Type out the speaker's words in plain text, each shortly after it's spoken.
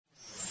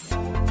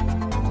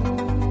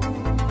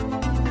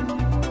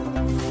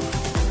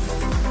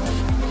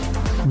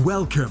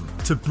Welcome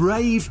to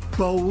Brave,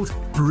 Bold,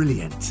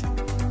 Brilliant.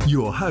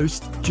 Your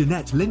host,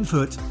 Jeanette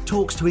Linfoot,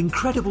 talks to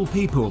incredible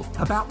people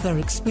about their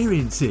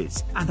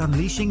experiences and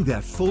unleashing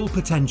their full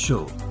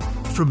potential.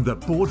 From the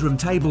boardroom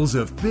tables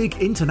of big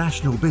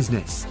international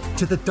business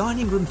to the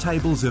dining room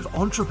tables of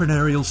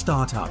entrepreneurial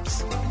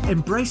startups,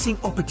 embracing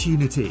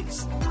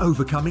opportunities,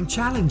 overcoming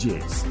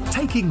challenges,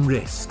 taking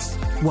risks,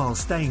 while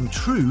staying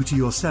true to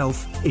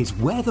yourself is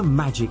where the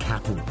magic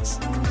happens.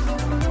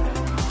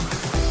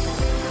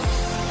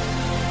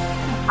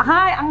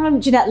 Hi,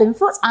 I'm Jeanette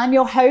Linfoot. I'm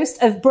your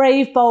host of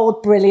Brave,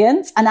 Bold,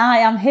 Brilliant, and I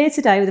am here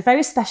today with a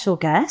very special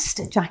guest,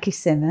 Jackie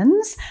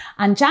Simmons.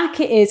 And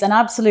Jackie is an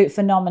absolute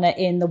phenomenon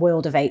in the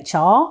world of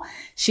HR.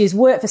 She's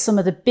worked for some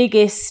of the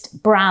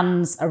biggest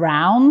brands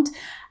around.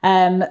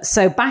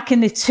 So back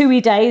in the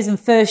TUI days and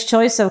First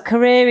Choice, so a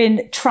career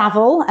in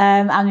travel,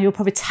 and you'll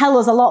probably tell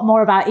us a lot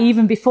more about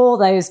even before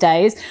those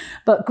days,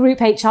 but Group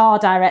HR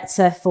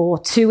Director for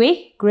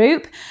TUI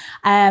Group,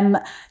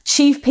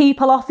 Chief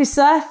People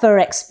Officer for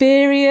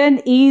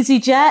Experian,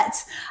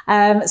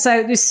 EasyJet.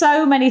 So there's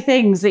so many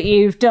things that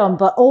you've done,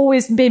 but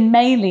always been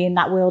mainly in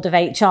that world of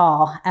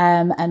HR.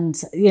 And,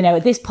 you know,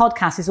 this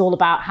podcast is all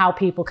about how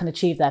people can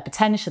achieve their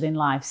potential in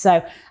life.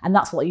 So, and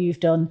that's what you've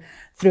done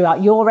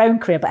throughout your own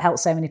career, but helped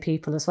so many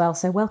people as well.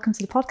 So welcome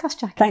to the podcast,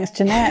 Jackie. Thanks,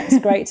 Jeanette.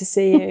 It's great to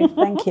see you.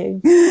 Thank you.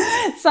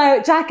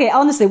 So, Jackie,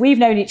 honestly, we've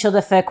known each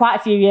other for quite a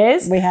few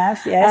years. We have,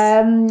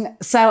 yes.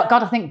 So,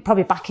 God, I think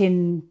probably back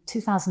in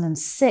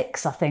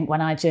 2006, I think,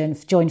 when I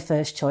joined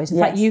First Choice. In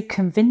fact, you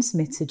convinced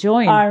me to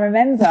join. I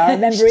remember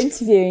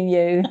interviewing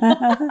you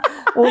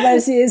all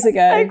those years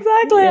ago.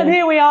 Exactly. Yeah. And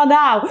here we are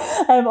now.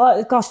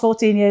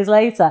 14 years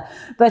later.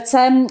 But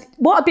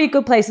what would be a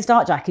good place to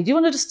start, Jackie? Do you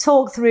want to just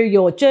talk through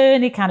your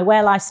journey, kind of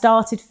where life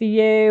started for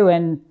you,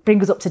 and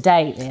bring us up to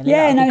date, really?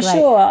 Yeah, no,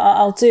 sure,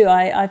 I'll do.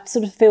 I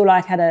sort of feel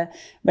like I had a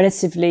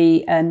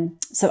relatively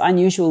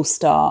unusual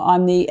start.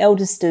 I'm the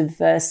eldest of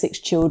 6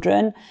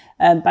 children.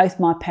 Both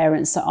my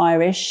parents are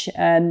Irish.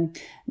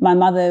 My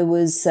mother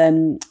was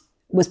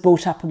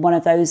brought up in one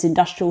of those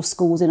industrial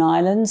schools in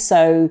Ireland.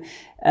 So,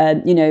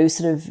 a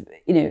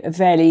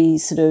fairly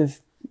sort of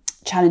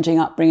challenging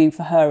upbringing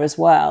for her as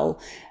well.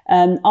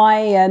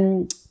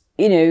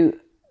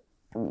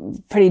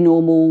 Pretty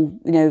normal,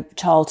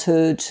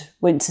 childhood,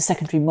 went to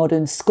secondary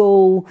modern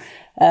school.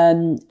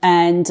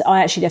 And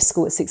I actually left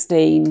school at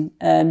 16.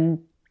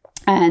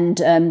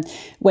 And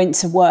went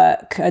to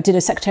work. I did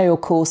a secretarial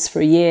course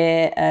for a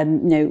year.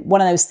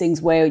 One of those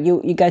things where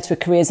you go to a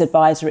careers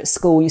advisor at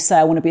school, you say,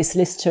 I want to be a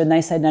solicitor, and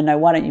they say, no,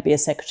 why don't you be a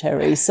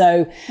secretary?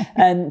 So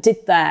did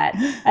that.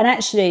 And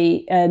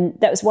actually,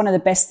 that was one of the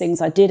best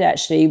things I did,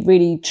 actually,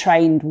 really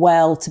trained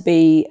well to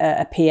be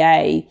a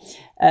PA.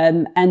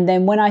 And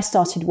then when I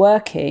started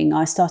working,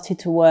 I started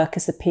to work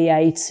as a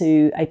PA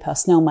to a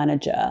personnel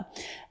manager,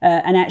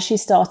 and actually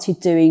started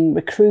doing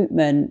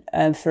recruitment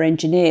for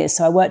engineers.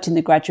 So I worked in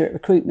the graduate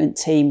recruitment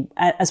team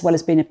as well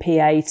as being a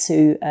PA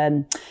to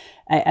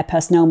a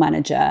personnel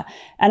manager.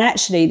 And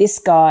actually this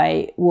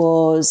guy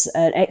was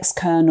an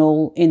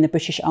ex-colonel in the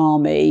British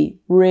Army,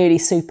 really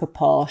super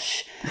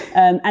posh,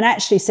 and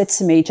actually said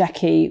to me,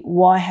 Jackie,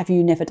 why have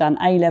you never done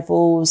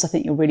A-levels? I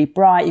think you're really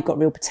bright, you've got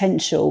real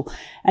potential.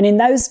 And in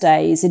those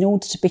days, in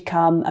order to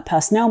become a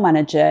personnel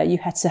manager, you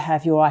had to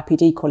have your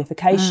IPD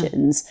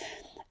qualifications.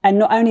 And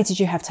not only did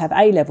you have to have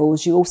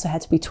A-levels, you also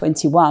had to be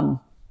 21.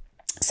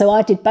 So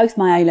I did both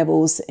my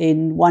A-levels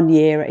in 1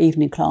 year at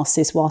evening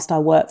classes whilst I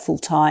worked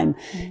full-time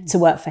to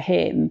work for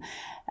him.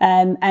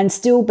 And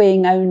still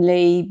being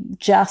only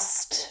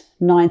just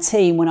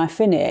 19 when I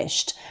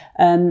finished,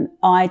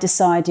 I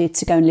decided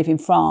to go and live in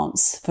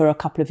France for a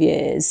couple of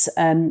years.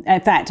 In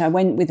fact, I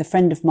went with a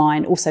friend of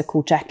mine, also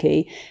called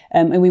Jackie,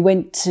 and we were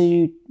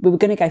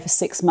going to go for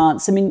 6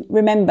 months. I mean,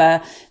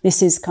 remember,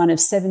 this is kind of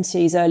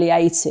 70s, early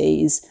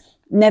 80s.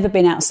 Never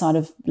been outside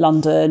of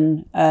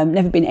London,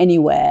 never been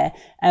anywhere.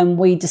 And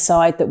we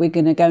decide that we're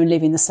going to go and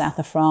live in the south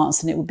of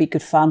France, and it would be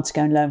good fun to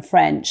go and learn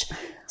French.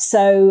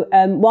 So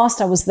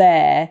whilst I was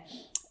there,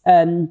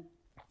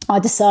 I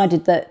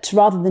decided that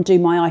rather than do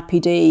my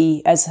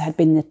IPD, as had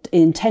been the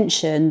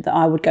intention, that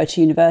I would go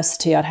to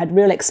university. I'd had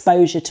real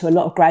exposure to a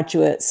lot of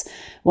graduates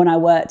when I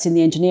worked in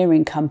the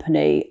engineering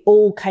company,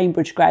 all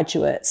Cambridge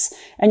graduates.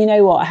 And you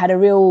know what? I had a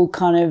real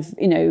kind of,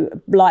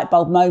 light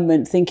bulb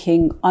moment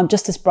thinking, I'm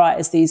just as bright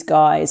as these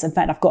guys. In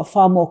fact, I've got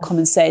far more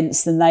common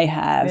sense than they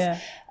have. Yeah.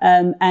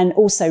 And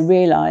also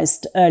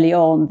realised early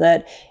on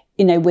that,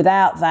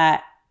 without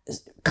that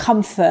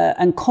comfort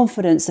and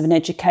confidence of an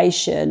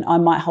education, I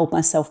might hold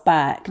myself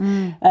back.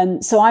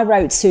 So I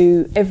wrote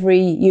to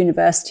every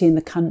university in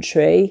the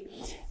country.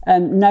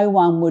 No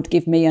one would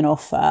give me an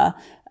offer.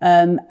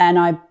 And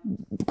I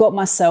got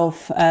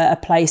myself a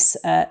place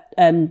at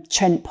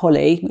Trent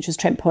Poly, which was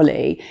Trent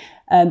Poly.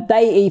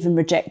 They even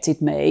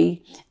rejected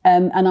me.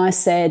 And I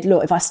said,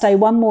 look, if I stay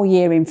 1 more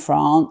year in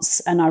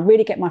France and I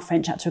really get my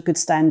French up to a good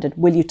standard,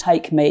 will you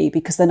take me?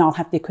 Because then I'll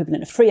have the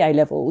equivalent of 3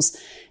 A-levels.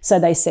 So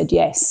they said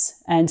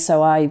yes. And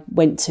so I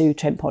went to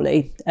Trent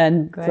Poly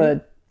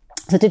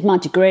so I did my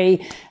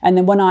degree. And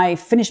then when I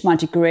finished my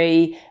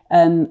degree,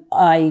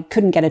 I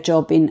couldn't get a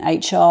job in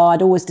HR.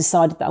 I'd always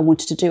decided that I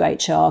wanted to do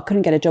HR.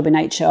 Couldn't get a job in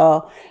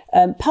HR,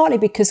 partly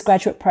because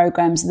graduate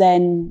programs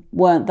then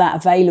weren't that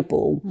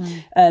available.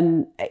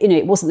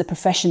 It wasn't the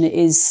profession it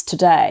is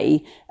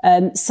today.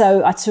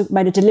 So I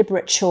made a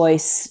deliberate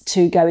choice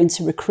to go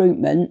into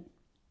recruitment.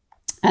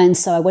 And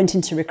so I went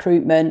into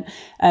recruitment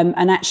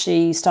and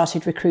actually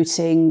started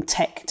recruiting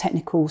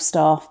technical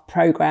staff,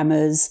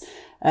 programmers,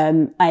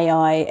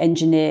 AI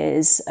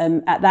engineers.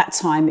 At that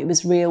time, it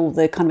was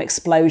the kind of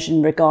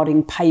explosion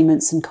regarding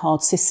payments and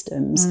card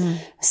systems.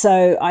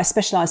 So I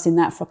specialised in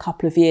that for a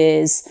couple of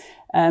years.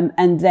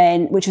 And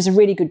then, which was a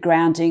really good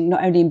grounding,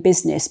 not only in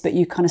business, but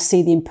you kind of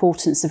see the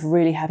importance of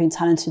really having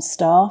talented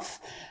staff.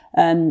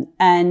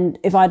 And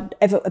if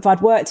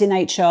I'd worked in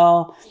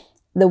HR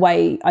the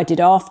way I did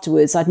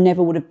afterwards, I'd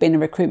never would have been a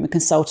recruitment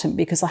consultant,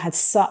 because I had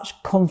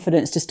such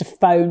confidence just to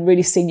phone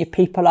really senior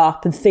people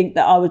up and think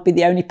that I would be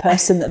the only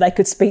person that they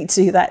could speak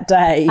to that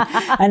day.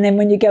 And then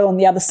when you go on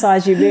the other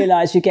side, you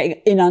realise you're getting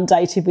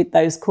inundated with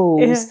those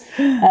calls.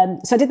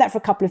 So I did that for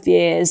a couple of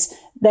years.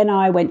 Then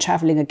I went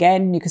travelling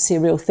again. You can see a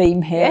real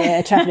theme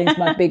here. Travelling is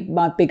my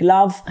big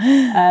love.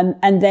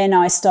 And then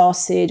I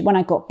started, when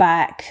I got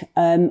back,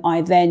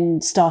 I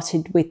then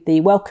started with the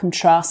Wellcome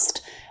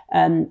Trust,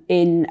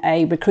 in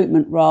a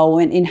recruitment role,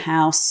 went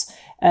in-house.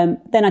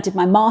 Then I did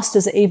my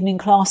master's at evening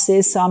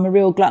classes. So I'm a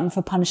real glutton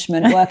for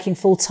punishment, working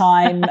full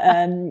time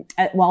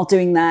while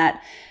doing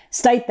that.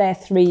 Stayed there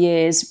 3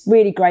 years,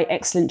 really great,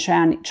 excellent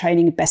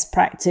training, best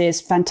practice,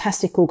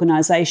 fantastic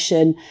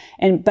organisation.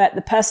 But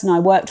the person I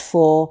worked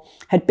for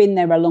had been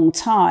there a long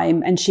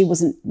time and she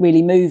wasn't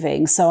really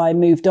moving. So I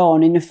moved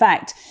on. And in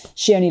fact,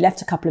 she only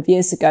left a couple of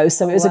years ago.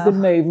 So it was a good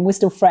move, and we're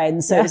still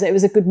friends. So it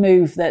was a good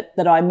move that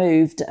I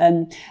moved.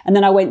 And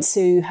then I went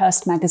to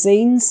Hearst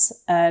Magazines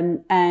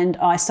and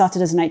I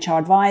started as an HR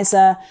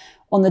advisor.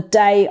 On the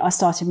day I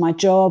started my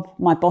job,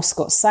 my boss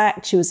got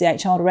sacked. She was the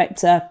HR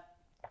director.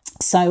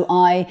 So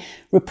I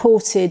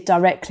reported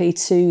directly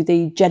to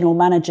the general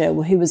manager,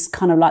 who was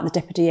kind of like the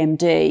deputy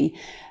MD.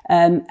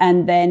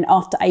 And then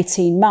after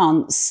 18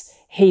 months,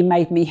 he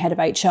made me head of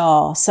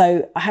HR.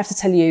 So I have to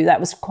tell you, that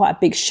was quite a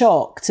big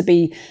shock to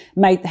be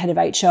made the head of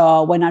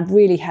HR when I'd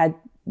really had,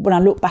 when I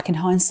look back in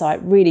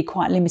hindsight, really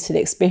quite limited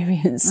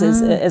experience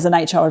as an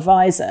HR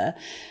advisor.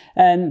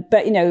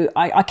 But,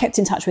 I kept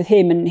in touch with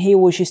him, and he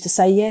always used to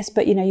say, yes,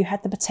 but, you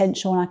had the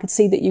potential and I could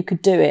see that you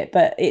could do it.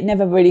 But it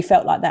never really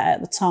felt like that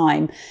at the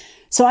time.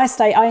 So I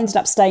ended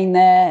up staying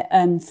there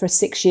for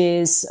 6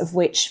 years, of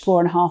which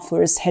 4.5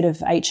 were as head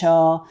of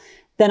HR.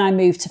 Then I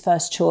moved to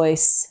First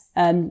Choice.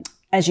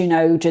 As you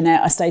know,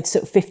 Jeanette, I stayed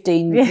sort of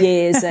 15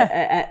 years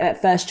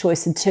at First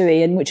Choice and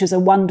TUI, and which was a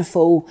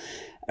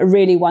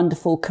really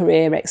wonderful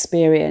career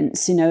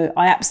experience.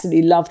 I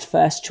absolutely loved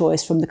First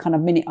Choice from the kind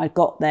of minute I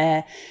got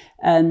there.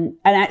 And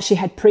actually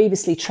had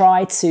previously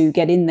tried to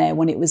get in there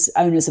when it was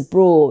owners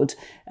abroad.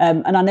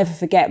 And I'll never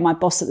forget my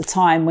boss at the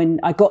time, when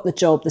I got the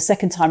job the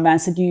second time around,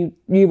 said, you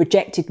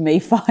rejected me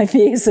 5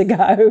 years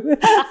ago.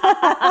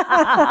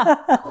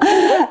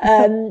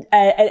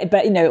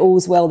 But,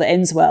 all's well that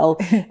ends well.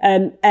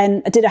 And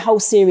I did a whole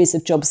series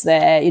of jobs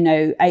there,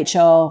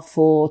 HR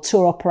for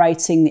tour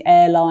operating, the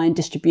airline,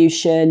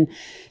 distribution,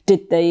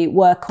 did the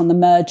work on the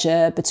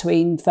merger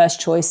between First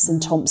Choice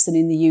and Thomson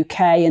in the UK,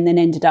 and then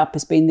ended up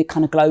as being the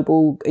kind of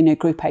global,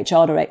 group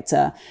HR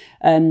director.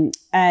 And,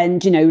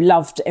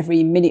 loved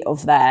every minute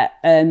of that,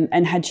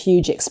 and had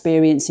huge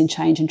experience in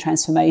change and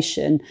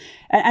transformation,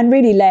 and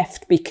really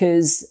left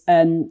because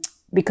the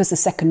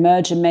second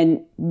merger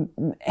meant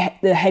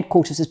the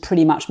headquarters was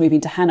pretty much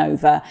moving to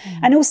Hanover.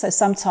 And also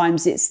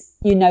sometimes it's,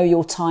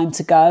 your time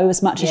to go.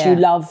 As much as you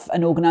love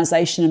an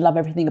organisation and love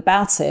everything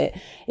about it,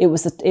 it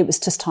was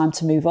just time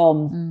to move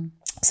on.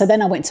 So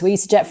then I went to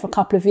EasyJet for a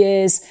couple of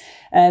years.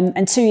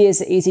 And 2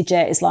 years at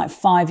EasyJet is like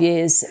 5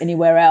 years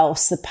anywhere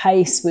else. The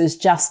pace was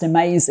just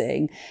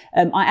amazing.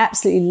 I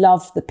absolutely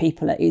loved the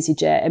people at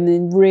EasyJet. I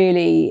mean,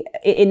 really,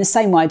 in the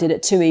same way I did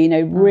at TUI,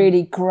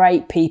 really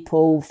great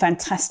people,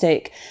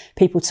 fantastic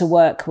people to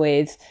work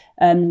with.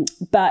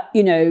 But,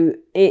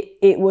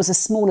 it was a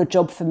smaller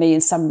job for me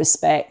in some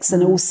respects.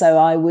 And also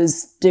I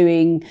was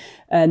doing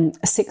a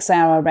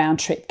 6-hour round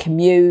trip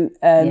commute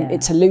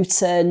to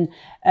Luton.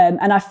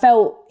 And I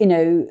felt,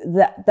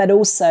 that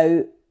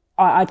also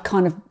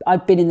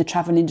I'd been in the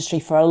travel industry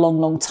for a long,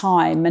 long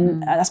time.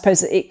 And I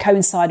suppose it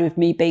coincided with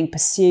me being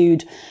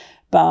pursued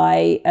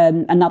by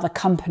another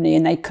company,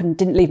 and they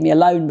didn't leave me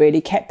alone, really,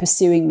 kept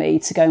pursuing me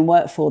to go and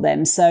work for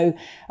them. So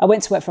I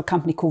went to work for a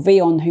company called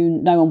Vion,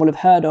 who no one will have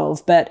heard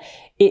of, but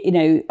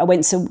I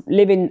went to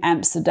live in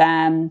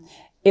Amsterdam.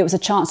 It was a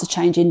chance to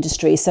change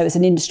industry. So it's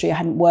an industry I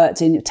hadn't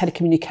worked in,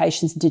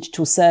 telecommunications and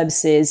digital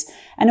services,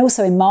 and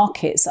also in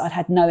markets that I'd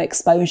had no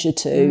exposure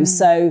to.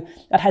 So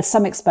I'd had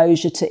some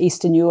exposure to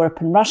Eastern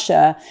Europe and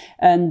Russia,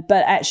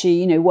 but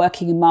actually,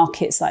 working in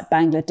markets like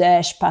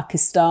Bangladesh,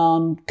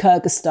 Pakistan,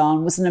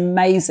 Kyrgyzstan was an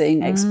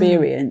amazing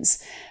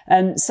experience.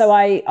 So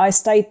I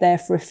stayed there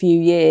for a few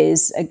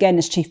years, again,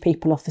 as Chief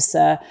People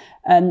Officer,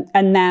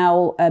 And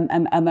now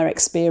I'm more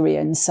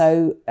experienced.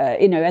 So,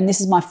 and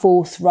this is my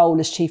 4th role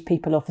as Chief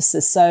People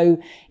Officer. So,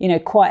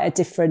 quite a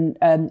different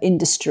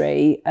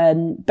industry.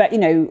 But,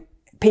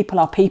 people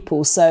are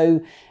people.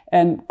 So,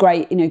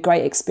 great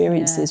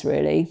experiences,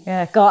 really.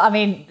 Yeah, God, I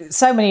mean,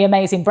 so many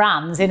amazing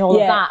brands in all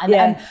of that,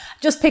 and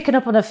just picking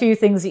up on a few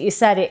things that you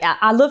said.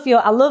 I love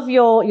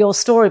your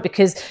story,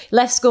 because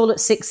left school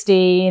at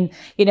 16.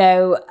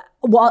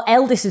 Well,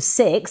 eldest of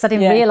 6. I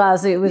didn't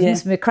realise it was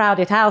must be a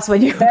crowded house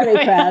when you were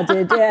very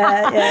crowded.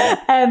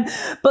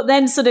 But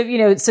then sort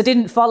of, so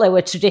didn't follow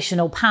a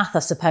traditional path, I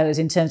suppose,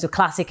 in terms of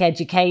classic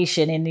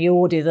education in the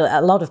order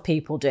that a lot of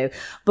people do.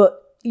 But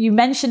you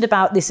mentioned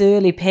about this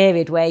early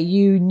period where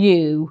you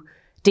knew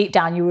deep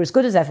down you were as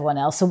good as everyone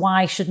else. So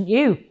why shouldn't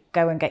you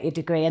go and get your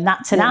degree? And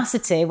that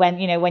tenacity when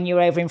you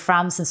were over in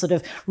France and sort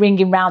of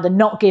ringing round and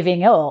not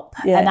giving up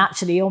and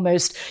actually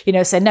almost,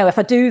 say, no, if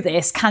I do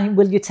this,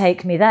 will you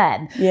take me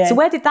then? Yeah. So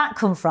where did that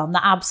come from?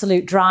 That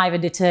absolute drive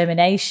and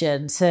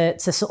determination to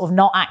sort of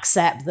not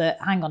accept that,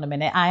 hang on a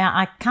minute,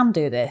 I can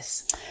do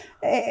this.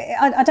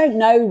 I don't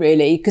know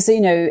really, because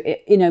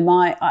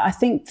I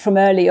think from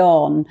early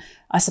on,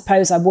 I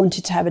suppose I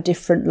wanted to have a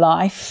different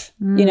life,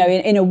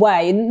 in a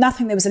way. And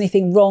there was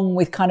anything wrong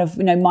with kind of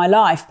my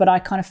life, but I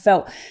kind of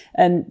felt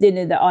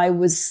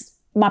that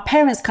my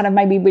parents kind of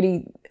maybe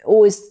really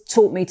always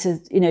taught me to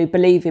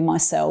believe in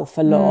myself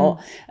a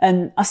lot.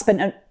 And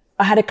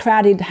I had a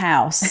crowded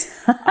house.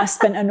 I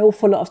spent an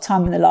awful lot of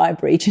time in the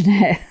library,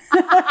 Jeanette.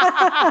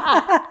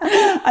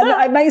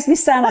 It makes me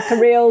sound like a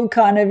real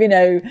kind of,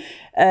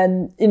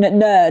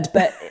 nerd,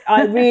 but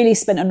I really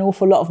spent an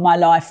awful lot of my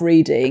life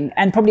reading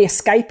and probably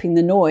escaping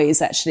the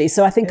noise, actually.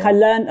 So I think I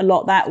learned a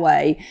lot that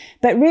way.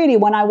 But really,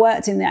 when I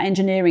worked in that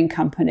engineering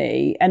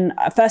company, and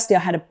firstly, I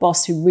had a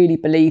boss who really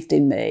believed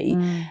in me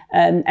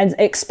and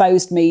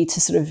exposed me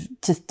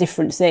to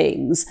different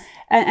things.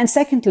 And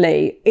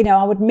secondly,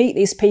 I would meet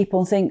these people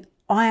and think,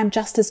 I am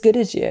just as good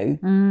as you.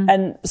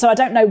 And so I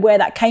don't know where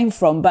that came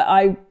from, but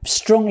I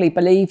strongly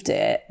believed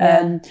it.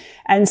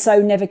 And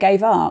so never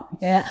gave up.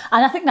 Yeah.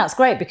 And I think that's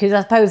great, because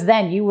I suppose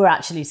then you were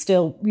actually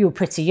you were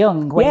pretty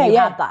young when you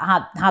had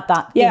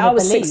that. Yeah, I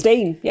was belief.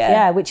 16.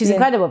 Yeah, which is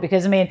incredible,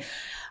 because I mean,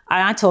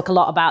 I talk a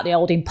lot about the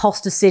old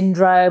imposter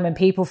syndrome and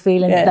people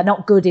feeling that they're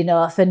not good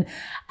enough. And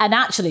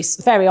actually,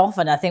 very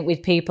often, I think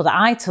with people that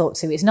I talk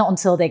to, it's not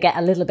until they get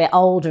a little bit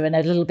older and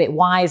a little bit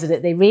wiser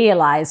that they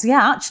realise,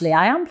 actually,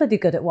 I am pretty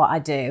good at what I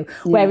do.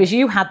 Yeah. Whereas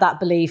you had that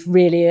belief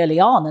really early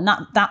on, and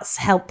that's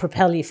helped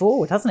propel you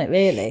forward, hasn't it,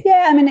 really?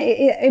 Yeah, I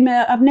mean,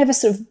 I've never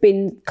sort of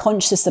been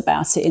conscious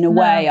about it in a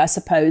way, I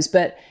suppose,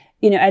 but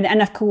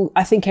and of course,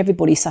 I think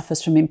everybody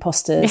suffers from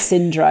imposter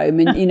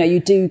syndrome, and you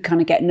do kind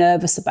of get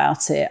nervous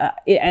about it.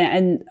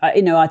 And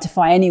I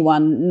defy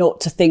anyone not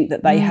to think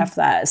that they have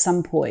that at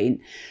some point.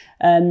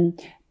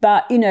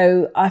 But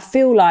I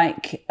feel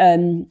like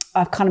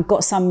I've kind of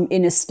got some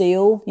inner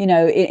steel,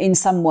 in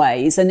some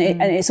ways, and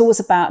it's always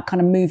about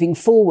kind of moving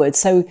forward.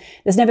 So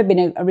there's never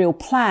been a real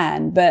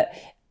plan, but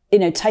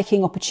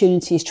taking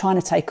opportunities, trying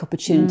to take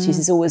opportunities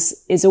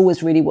is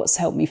always really what's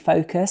helped me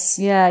focus.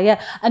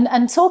 Yeah.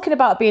 And talking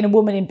about being a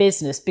woman in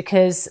business,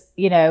 because,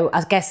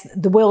 I guess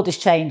the world is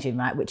changing,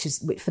 right? Which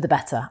for the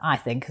better, I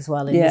think, as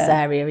well in this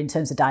area in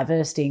terms of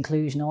diversity,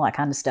 inclusion, all that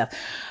kind of stuff.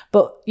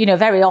 But,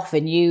 very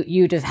often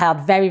you'd have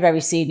had very,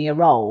 very senior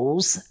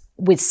roles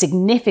with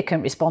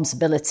significant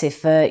responsibility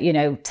for,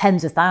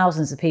 tens of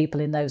thousands of people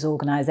in those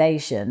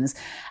organisations.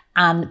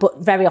 But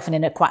very often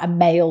in quite a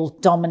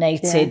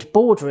male-dominated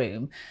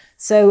boardroom.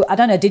 So I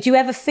don't know, did you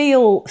ever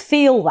feel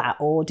that,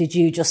 or did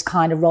you just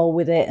kind of roll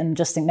with it and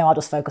just think, no, I'll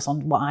just focus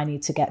on what I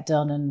need to get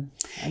done and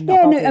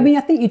not bother? I mean,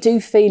 I think you do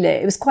feel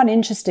it. It was quite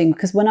interesting,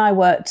 because when I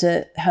worked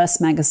at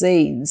Hearst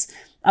Magazines,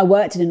 I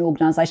worked in an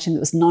organisation that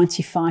was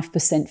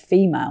 95%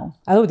 female.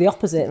 Oh, the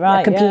opposite,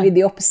 right? Completely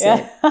the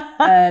opposite.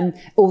 Yeah.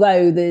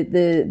 Although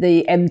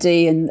the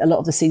MD and a lot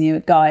of the senior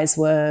guys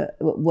were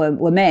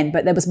men,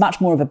 but there was much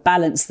more of a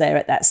balance there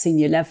at that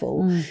senior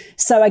level.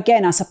 So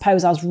again, I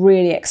suppose I was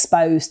really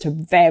exposed to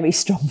very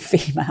strong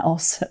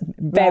females,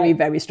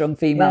 very strong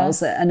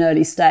females at an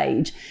early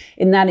stage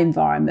in that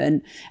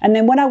environment. And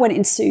then when I went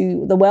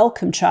into the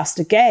Wellcome Trust,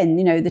 again,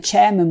 the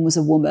chairman was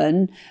a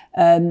woman.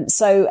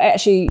 So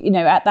actually,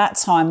 at that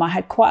time, I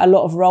had quite a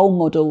lot of role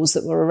models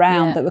that were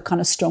around that were kind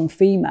of strong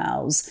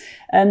females.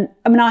 I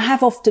mean, I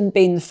have often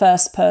been the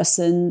first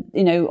person,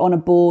 on a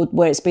board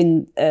where it's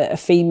been a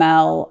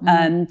female.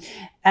 And,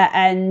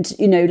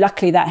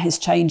 luckily that is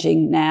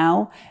changing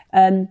now.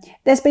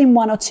 There's been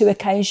one or two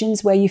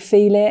occasions where you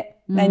feel it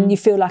and you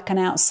feel like an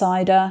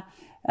outsider.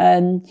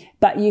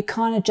 But you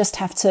kind of just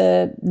have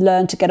to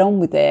learn to get on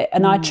with it.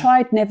 And I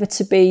tried never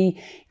to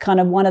be kind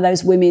of one of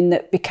those women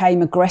that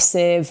became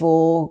aggressive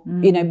or,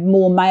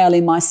 more male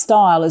in my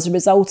style as a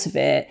result of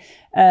it.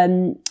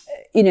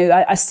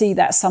 I see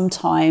that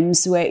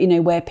sometimes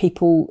where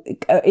people,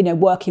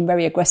 work in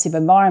very aggressive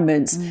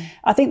environments.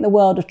 I think the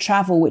world of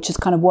travel, which is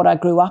kind of what I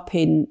grew up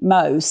in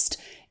most,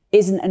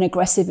 isn't an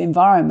aggressive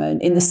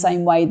environment in the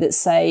same way that,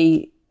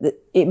 say, that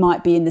it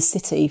might be in the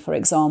city, for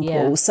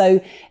example. Yeah.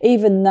 So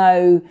even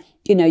though,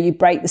 you know, you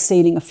break the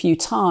ceiling a few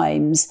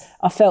times,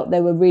 I felt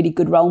there were really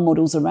good role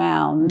models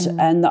around,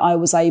 and that I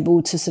was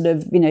able to sort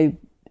of, you know,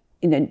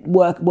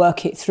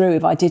 work it through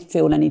if I did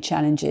feel any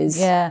challenges.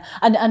 Yeah,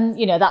 and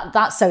you know,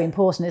 that's so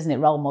important, isn't it?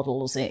 Role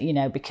models, you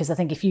know, because I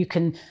think if you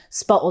can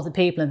spot other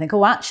people and think,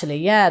 oh, actually,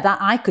 yeah, that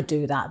I could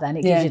do that, then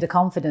it gives you the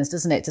confidence,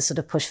 doesn't it, to sort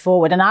of push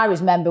forward. And I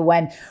remember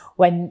when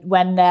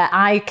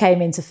I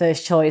came into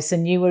First Choice,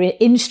 and you were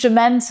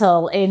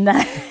instrumental in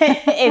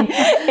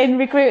in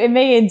recruiting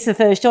me into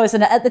First Choice,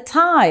 and at the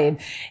time,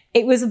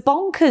 it was a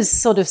bonkers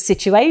sort of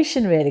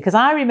situation, really, because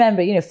I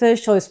remember, you know,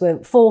 First Choice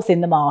were fourth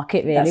in the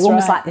market, really, That's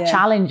almost right, like the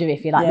challenger,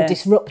 if you like, the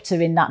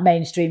disruptor in that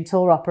mainstream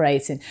tour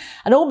operating,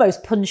 and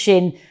almost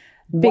punching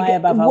way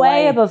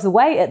above the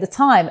weight at the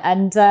time.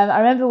 And I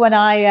remember when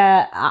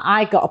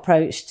I got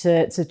approached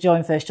to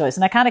join First Choice,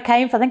 and I kind of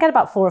came for, I think I had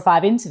about 4 or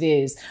 5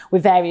 interviews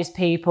with various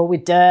people,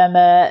 with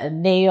Dermot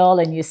and Neil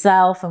and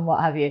yourself and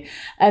what have you.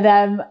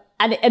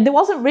 And there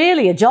wasn't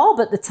really a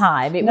job at the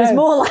time. It was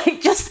more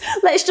like,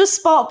 let's just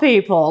spot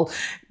people,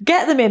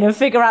 get them in and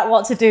figure out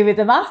what to do with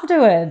them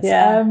afterwards.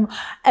 Yeah.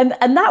 And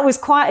that was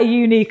quite a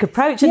unique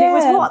approach. And it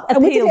was what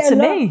appealed to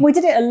me. We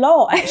did it a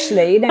lot,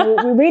 actually. You know,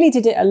 we really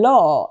did it a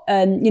lot.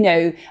 And, you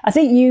know, I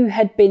think you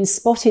had been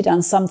spotted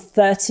on some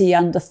 30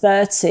 under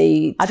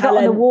 30 I got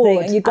an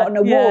award. You got an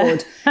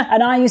award.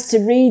 And I used to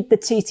read the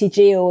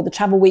TTG or the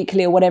Travel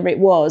Weekly or whatever it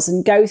was,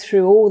 and go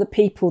through all the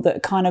people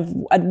that kind of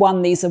had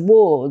won these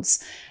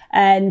awards,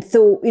 and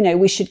thought, you know,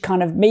 we should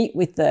kind of meet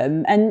with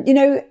them. And, you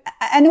know,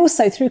 and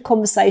also through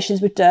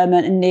conversations with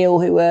Dermot and Neil,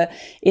 who were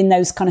in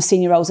those kind of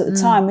senior roles at the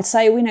time, would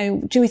say, you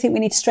know, do we think we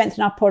need to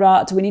strengthen our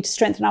product? Do we need to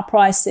strengthen our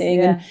pricing?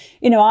 Yeah. And,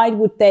 you know, I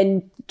would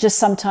then just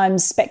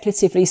sometimes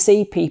speculatively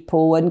see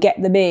people and get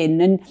them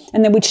in, and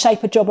then we'd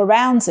shape a job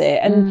around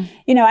it. And,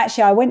 you know,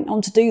 actually I went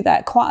on to do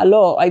that quite a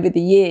lot over the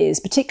years,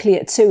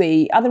 particularly at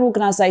TUI. Other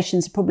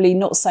organisations probably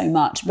not so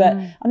much, but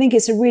I think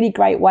it's a really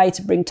great way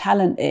to bring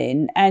talent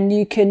in, and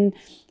you can,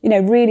 you know,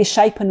 really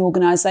shape an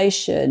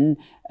organisation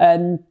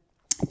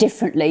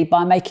differently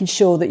by making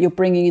sure that you're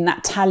bringing in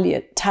that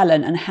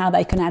talent and how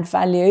they can add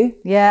value.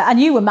 Yeah, and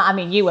you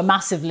were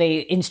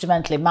massively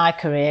instrumental in my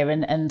career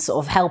and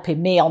sort of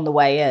helping me on the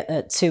way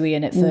at TUI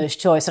and at First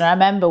Choice. And I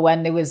remember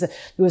when there was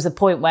a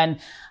point when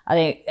I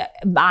think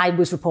I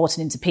was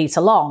reporting into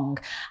Peter Long,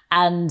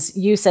 and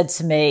you said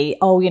to me,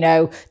 oh, you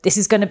know, this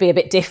is going to be a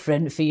bit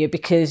different for you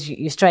because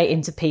you're straight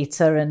into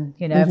Peter, and,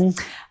 you know,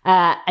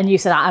 and you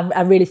said,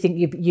 I really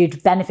think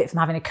you'd benefit from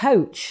having a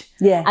coach.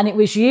 Yeah. And it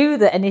was you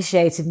that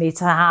initiated me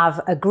to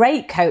have a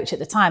great coach at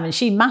the time. And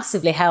she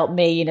massively helped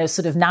me, you know,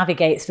 sort of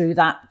navigate through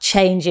that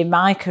change in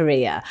my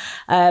career.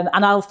 And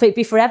I'll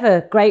be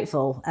forever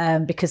grateful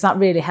because that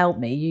really helped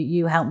me.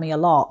 You helped me a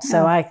lot.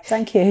 So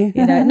thank you.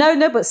 You know,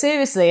 no, but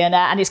seriously.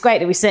 And it's great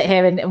that we sit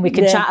here and we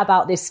can chat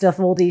about this stuff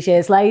all these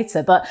years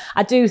later. But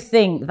I do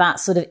think that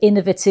sort of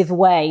innovative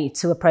way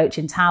to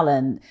approaching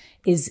talent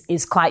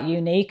is quite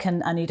unique,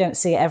 and you don't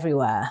see it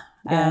everywhere.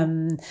 Yeah.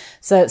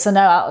 So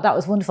no, that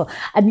was wonderful.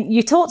 And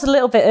you talked a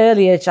little bit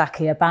earlier,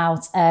 Jackie,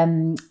 about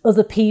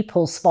other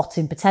people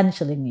spotting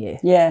potential in you.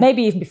 Yeah.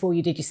 Maybe even before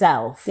you did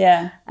yourself.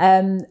 Yeah.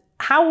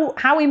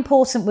 How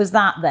important was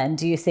that then,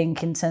 do you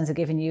think, in terms of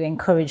giving you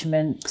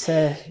encouragement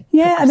to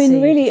I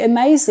mean, really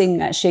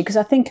amazing, actually, because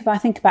if I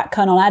think about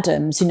Colonel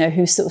Adams, you know,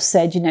 who sort of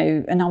said, you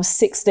know, and I was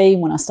 16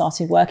 when I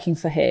started working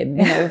for him,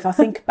 you know, if I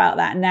think about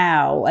that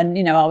now, and,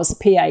 you know, I was a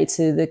PA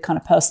to the kind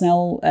of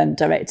personnel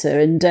director,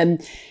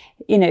 and,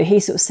 you know, he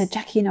sort of said,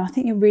 Jackie, you know, I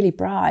think you're really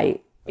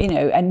bright, you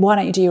know, and why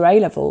don't you do your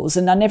A-levels?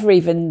 And I never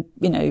even,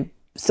 you know,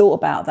 thought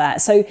about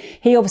that. So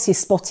he obviously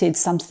spotted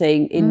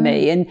something in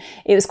me, and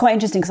it was quite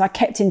interesting because I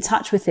kept in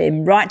touch with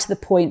him right to the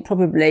point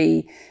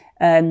probably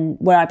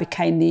where I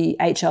became the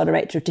HR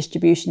director of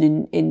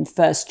distribution in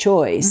First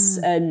Choice,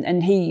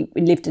 and he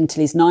lived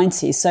until his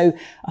 90s. So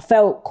I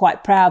felt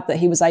quite proud that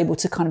he was able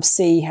to kind of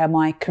see how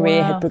my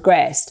career had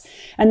progressed.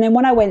 And then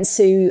when I went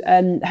to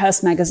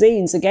Hearst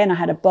Magazines, again, I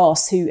had a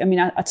boss who, I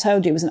mean, I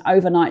told you it was an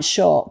overnight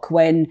shock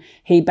when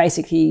he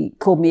basically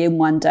called me in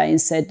one day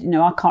and said, you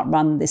know, I can't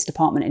run this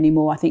department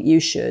anymore. I think you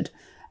should.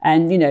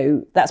 And, you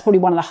know, that's probably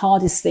one of the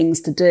hardest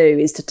things to do,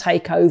 is to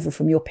take over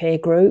from your peer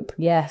group.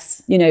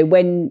 Yes. You know,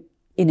 when,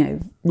 you know,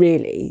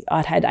 really,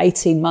 I'd had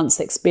 18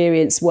 months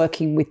experience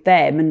working with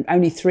them, and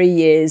only 3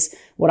 years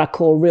what I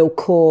call real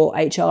core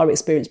HR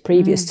experience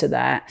previous to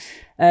that.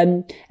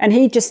 And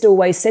he just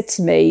always said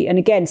to me, and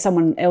again,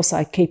 someone else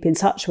I keep in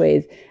touch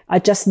with, I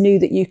just knew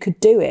that you could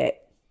do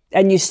it.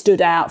 And you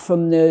stood out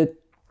from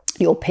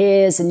your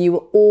peers, and you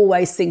were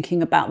always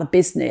thinking about the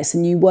business,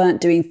 and you weren't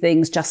doing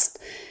things just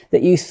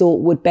that you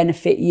thought would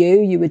benefit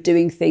you. You were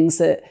doing things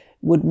that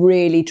would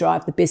really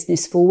drive the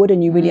business forward,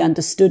 and you really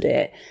understood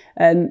it.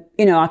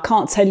 You know, I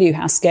can't tell you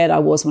how scared I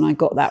was when I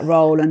got that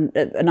role,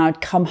 and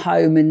I'd come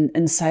home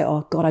and say,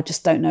 oh God, I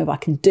just don't know if I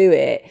can do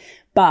it.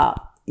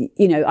 But,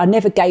 you know, I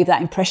never gave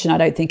that impression, I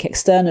don't think,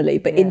 externally,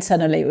 but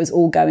internally it was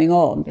all going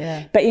on.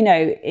 Yeah. But, you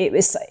know, it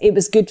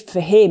was good for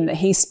him that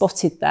he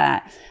spotted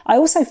that. I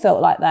also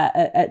felt like that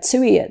at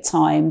TUI at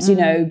times, you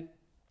know.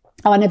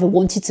 I never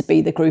wanted to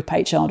be the group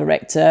HR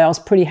director. I was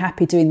pretty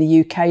happy doing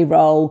the UK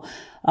role.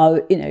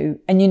 You know,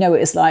 and you know what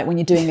it's like when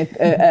you're doing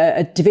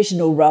a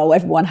divisional role,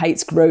 everyone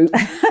hates group.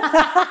 And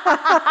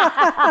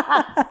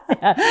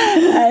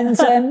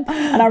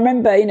I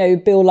remember, you know,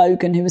 Bill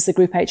Logan, who was the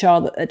group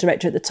HR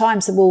director at the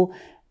time, said, well,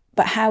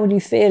 but how would you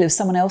feel if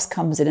someone else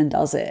comes in and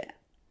does it?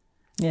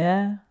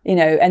 Yeah. You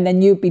know, and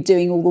then you'd be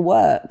doing all the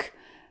work.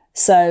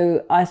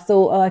 So I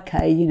thought, oh,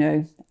 okay, you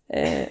know,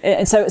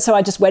 and so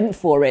I just went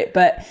for it.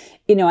 But,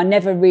 you know, I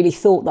never really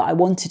thought that I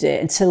wanted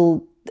it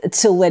until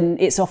then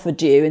it's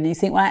offered you and you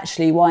think, well,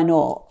 actually, why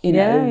not? You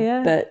know,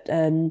 yeah. But,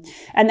 and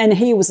then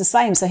he was the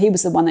same. So he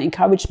was the one that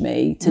encouraged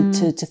me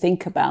to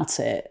think about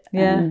it.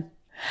 Yeah.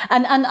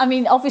 And I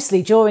mean,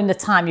 obviously, during the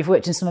time you've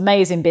worked in some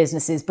amazing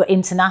businesses, but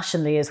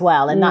internationally as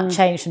well. And that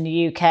changed from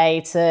the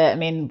UK to, I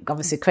mean,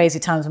 obviously crazy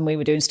times when we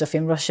were doing stuff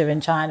in Russia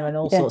and China and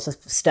all sorts of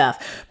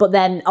stuff. But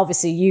then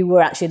obviously you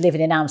were actually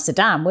living in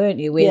Amsterdam, weren't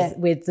you,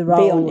 with the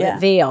role at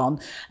Vion.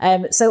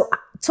 So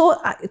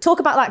talk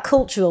about that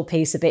cultural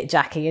piece a bit,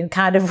 Jackie, and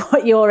kind of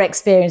what your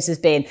experience has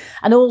been.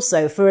 And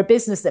also for a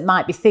business that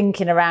might be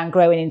thinking around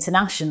growing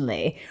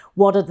internationally,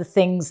 what are the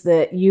things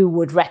that you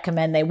would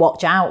recommend they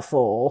watch out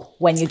for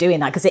when you're doing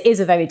that? Because it is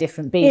a very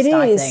different beast,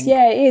 I think.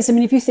 Yeah, it is. I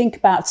mean, if you think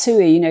about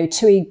TUI, you know,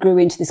 TUI grew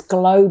into this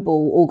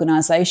global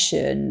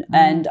organisation.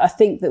 And I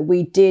think that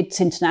we did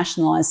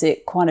internationalise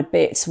it quite a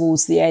bit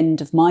towards the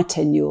end of my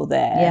tenure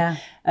there.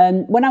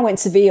 Yeah. When I went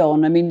to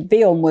Vion, I mean,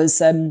 Vion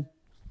was...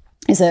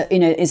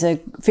 is a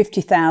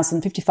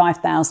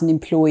 55,000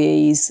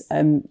 employees,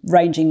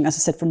 ranging, as I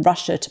said, from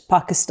Russia to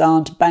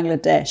Pakistan to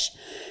Bangladesh.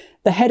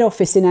 The head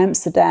office in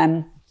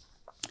Amsterdam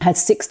had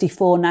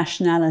 64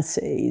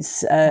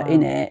 nationalities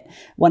in it.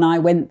 When I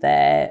went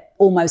there,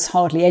 almost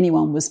hardly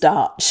anyone was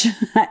Dutch,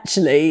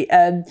 actually.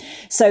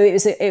 So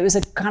it was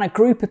a kind of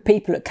group of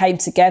people that came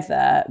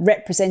together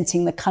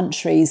representing the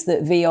countries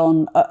that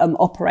Vion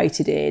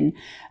operated in,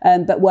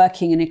 but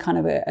working in a kind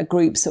of a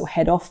group sort of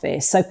head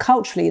office. So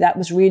culturally, that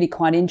was really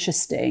quite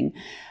interesting.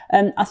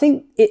 I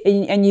think,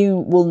 and you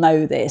will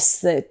know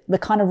this, that the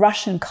kind of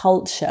Russian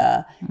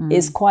culture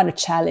is quite a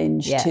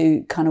challenge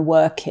to kind of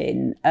work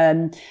in.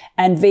 And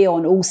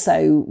Vion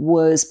also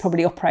was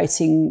probably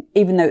operating,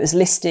 even though it was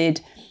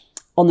listed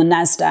on the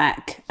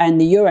NASDAQ and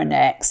the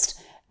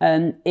Euronext,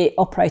 it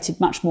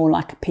operated much more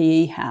like a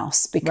PE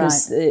house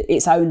because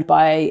it's owned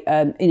by,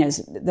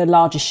 the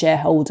largest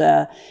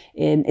shareholder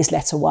is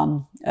Letter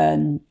One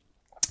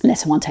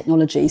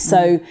Technology.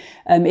 So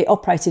it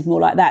operated more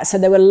like that. So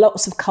there were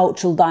lots of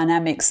cultural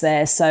dynamics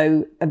there.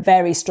 So a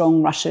very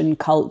strong Russian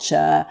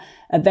culture,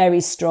 a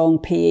very strong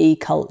PE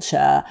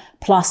culture,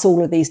 plus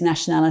all of these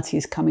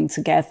nationalities coming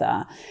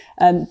together.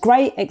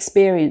 Great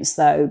experience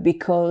though,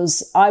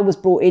 because I was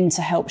brought in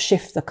to help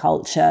shift the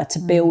culture, to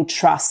build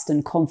trust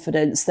and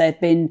confidence. There'd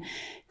been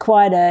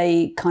quite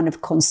a kind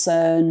of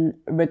concern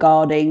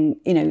regarding,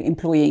 you know,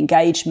 employee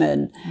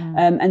engagement.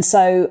 And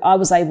so I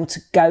was able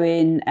to go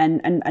in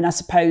and I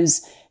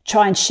suppose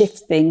try and shift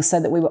things so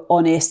that we were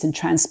honest and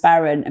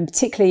transparent, and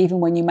particularly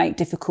even when you make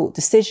difficult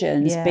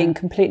decisions, being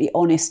completely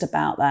honest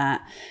about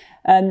that.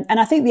 And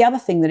I think the other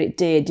thing that it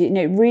did, you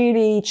know, it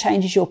really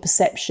changes your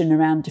perception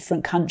around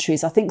different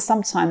countries. I think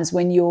sometimes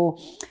when you're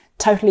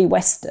totally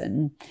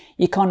Western,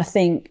 you kind of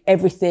think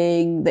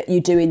everything that you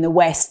do in the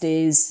West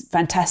is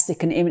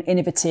fantastic and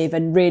innovative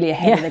and really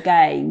ahead of the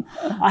game.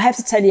 I have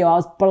to tell you, I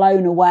was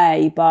blown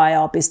away by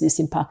our business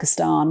in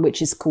Pakistan,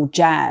 which is called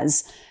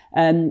Jazz.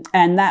 And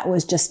that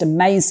was just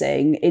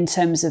amazing in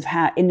terms of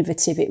how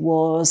innovative it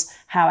was,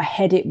 how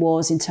ahead it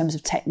was in terms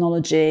of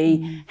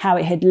technology, how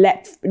it had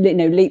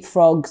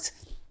leapfrogged,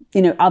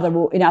 you know,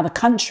 other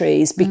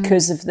countries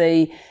because of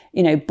the,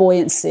 you know,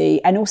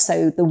 buoyancy and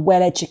also the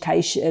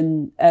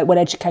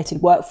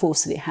well-educated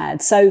workforce that it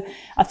had. So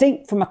I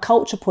think from a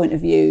culture point of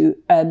view,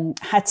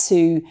 had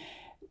to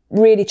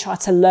really try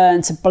to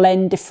learn to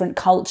blend different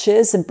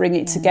cultures and bring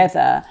it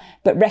together,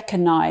 but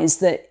recognise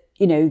that,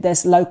 you know,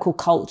 there's local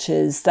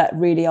cultures that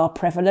really are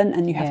prevalent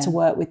and you have to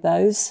work with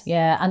those.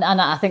 Yeah. And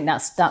I think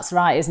that's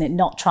right, isn't it?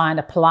 Not try and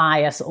apply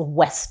a sort of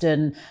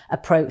Western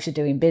approach to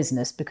doing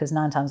business, because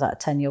 9 times out of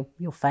 10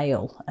 you'll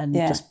fail and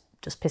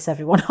just piss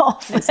everyone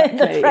off in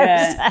the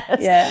process.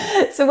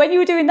 Yeah. So when you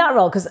were doing that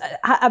role, because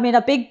I mean,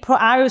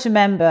 I always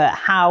remember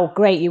how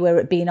great you were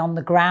at being on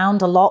the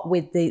ground a lot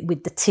with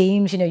the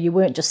teams. You know, you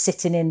weren't just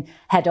sitting in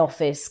head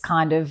office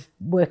kind of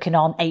working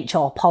on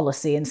HR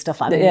policy and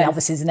stuff like that. I mean,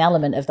 obviously there's an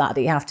element of that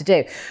you have to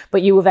do,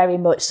 but you were very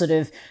much sort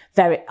of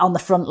very on the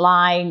front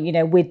line, you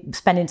know, with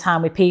spending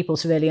time with people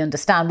to really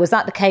understand. Was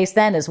that the case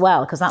then as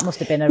well? Because that must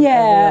have been a real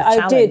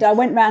challenge. I did. I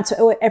went round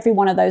to every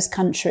one of those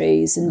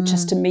countries and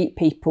just to meet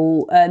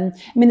people. I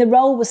mean, the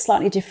role was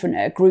slightly different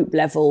at a group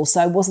level,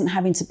 so I wasn't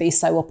having to be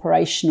so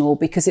operational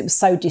because it was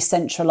so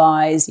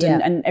decentralised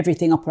and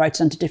everything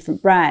operated under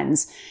different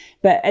brands.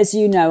 But as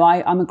you know,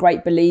 I'm a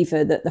great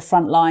believer that the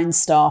frontline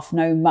staff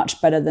know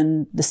much better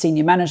than the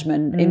senior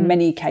management in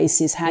many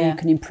cases how you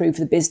can improve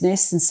the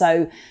business. And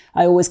so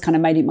I always kind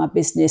of made it my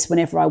business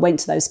whenever I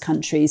went to those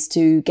countries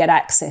to get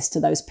access to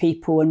those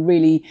people and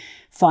really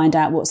find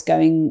out what's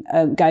going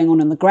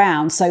on the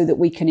ground, so that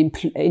we can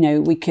improve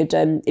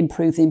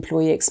the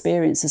employee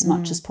experience as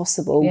much as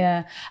possible.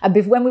 Yeah. And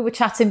when we were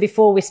chatting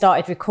before we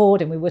started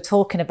recording, we were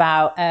talking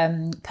about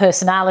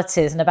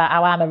personalities and about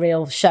how I'm a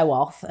real show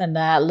off and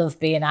love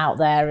being out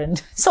there,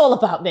 and it's all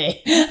about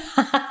me.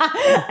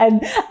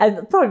 and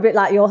probably a bit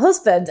like your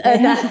husband,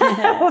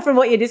 and, from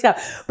what you described.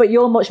 But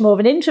you're much more of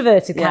an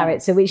introverted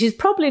character, which is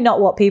probably not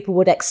what people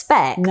would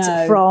expect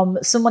from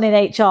someone in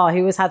HR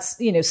who has had,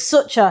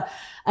 such a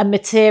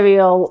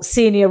material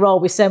senior role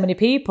with so many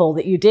people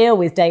that you deal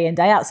with day in,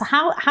 day out. So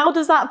how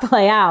does that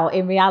play out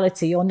in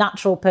reality, your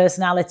natural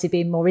personality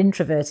being more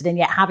introverted and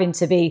yet having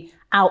to be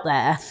out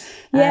there?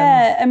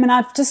 Yeah, I mean,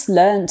 I've just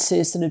learned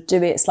to sort of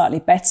do it slightly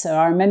better.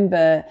 I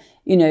remember,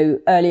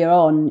 earlier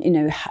on,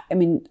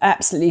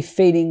 absolutely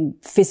feeling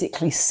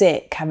physically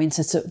sick, having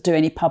to sort of do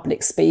any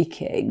public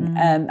speaking.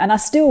 And I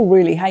still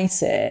really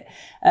hate it.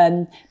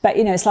 But,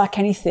 it's like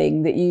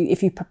anything that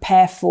if you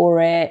prepare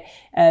for it,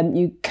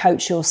 you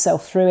coach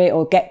yourself through it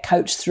or get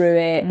coached through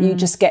it, you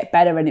just get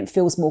better and it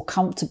feels more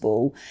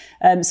comfortable.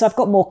 So I've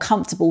got more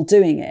comfortable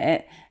doing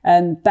it.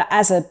 But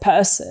as a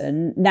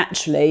person,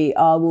 naturally,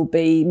 I will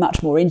be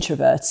much more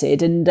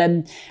introverted.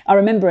 And I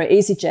remember at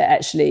EasyJet,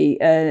 actually,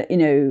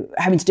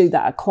 having to do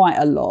that quite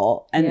a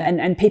lot.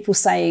 And people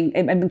saying,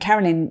 and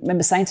Carolyn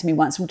remember saying to me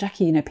once, well,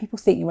 Jackie, people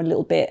think you're a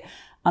little bit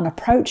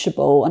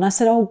unapproachable. And I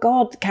said, oh,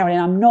 God, Carolyn,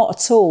 I'm not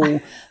at all.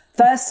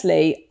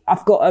 Firstly,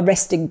 I've got a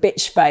resting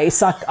bitch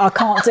face. I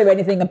can't do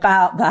anything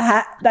about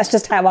that. That's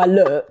just how I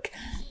look.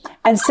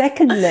 And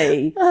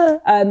secondly,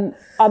 I'm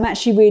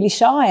actually really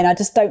shy and I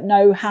just don't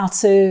know how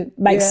to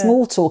make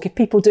small talk. If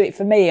people do it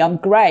for me, I'm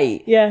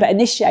great. Yeah. But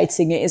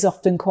initiating it is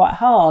often quite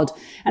hard.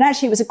 And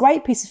actually, it was a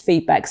great piece of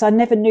feedback because I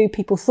never knew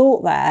people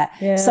thought that.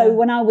 Yeah. So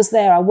when I was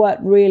there, I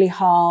worked really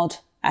hard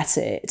at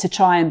it to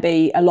try and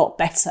be a lot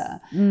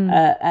better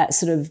at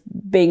sort of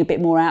being a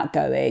bit more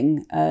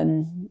outgoing.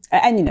 And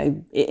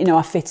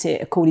I fit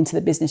it according to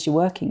the business you're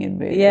working in,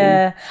 really.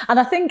 Yeah. And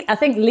I think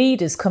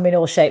leaders come in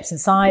all shapes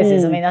and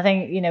sizes. I mean, I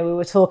think, we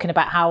were talking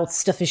about how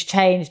stuff has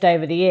changed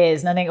over the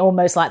years. And I think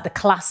almost like the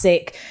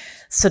classic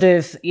sort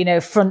of,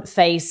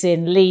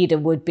 front-facing leader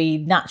would be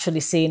naturally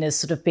seen as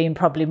sort of being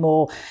probably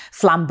more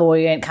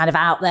flamboyant, kind of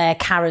out there,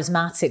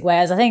 charismatic.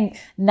 Whereas I think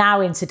now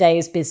in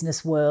today's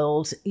business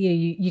world,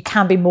 you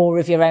can be more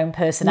of your own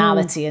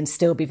personality and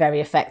still be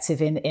very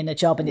effective in a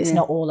job. And it's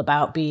not all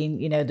about being,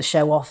 the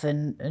show-off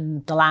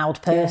and the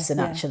loud person,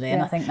 actually.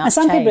 And I think that's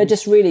some changed. People are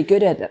just really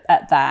good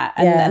at that.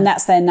 And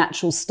that's their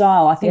natural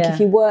style. I think if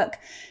you work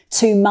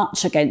too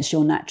much against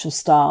your natural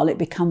style, it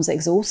becomes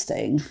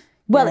exhausting.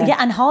 Well,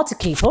 and hard to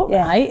keep up,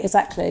 right?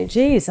 Exactly.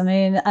 Jeez, I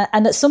mean,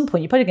 and at some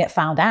point you probably get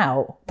found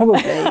out.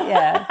 Probably,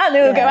 yeah. And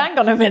they will go, hang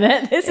on a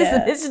minute, this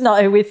is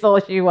not who we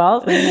thought you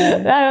was.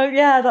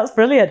 Yeah, that's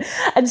brilliant.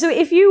 And so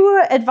if you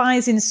were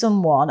advising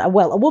someone, a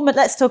woman,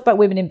 let's talk about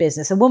women in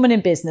business, a woman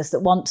in business that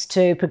wants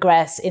to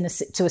progress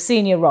to a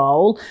senior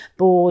role,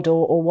 board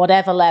or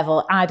whatever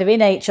level, either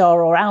in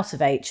HR or out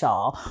of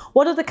HR,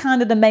 what are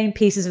the main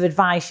pieces of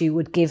advice you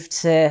would give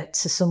to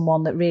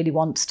someone that really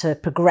wants to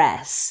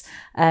progress,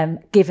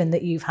 given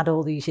that you've had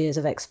all these years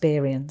of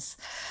experience?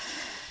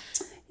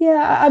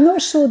 Yeah, I'm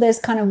not sure there's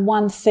kind of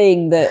one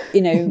thing that,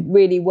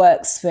 really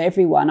works for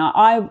everyone.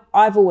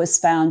 I've always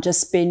found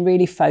just being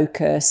really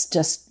focused,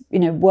 just,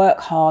 work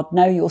hard,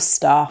 know your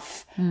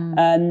stuff,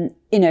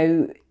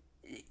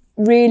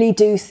 really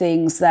do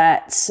things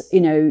that,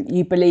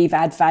 you believe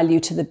add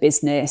value to the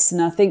business.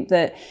 And I think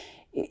that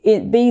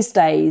these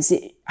days,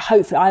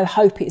 I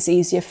hope it's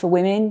easier for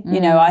women.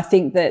 I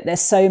think that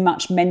there's so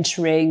much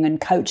mentoring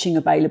and coaching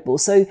available.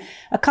 So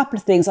a couple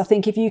of things. I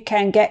think if you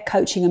can get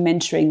coaching and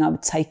mentoring, I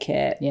would take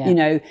it.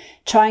 Yeah.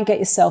 Try and get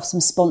yourself some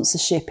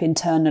sponsorship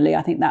internally.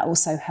 I think that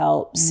also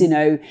helps.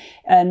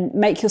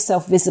 Make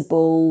yourself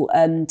visible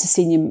to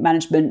senior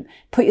management.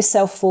 Put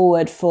yourself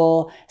forward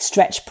for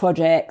stretch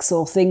projects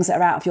or things that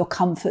are out of your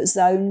comfort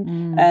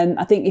zone.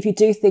 I think if you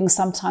do things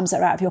sometimes that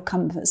are out of your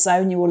comfort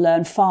zone, you will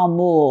learn far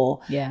more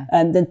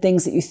than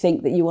things that you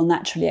think that you will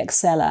naturally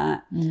excel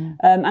at.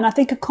 And I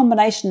think a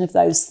combination of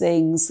those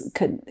things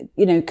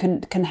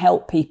can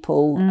help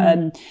people.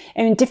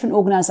 Different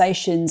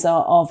organisations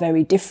are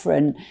very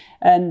different.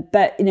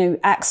 But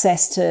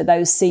access to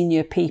those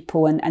senior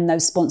people and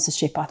those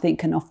sponsorship, I think,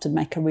 can often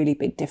make a really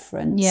big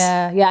difference.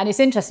 Yeah, and it's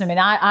interesting. I mean,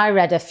 I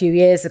read a few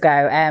years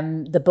ago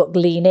the book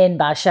Lean In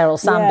by Sheryl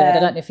Sandberg. I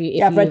don't know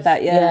if I've read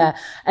that. Yeah.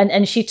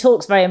 And she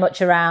talks very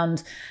much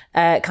around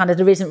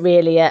there isn't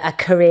really a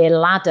career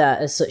ladder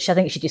as such. I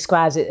think she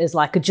describes it as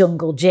like a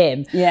jungle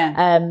gym.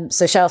 Yeah.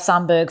 So Sheryl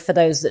Sandberg, for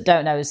those that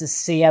don't know, is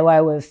the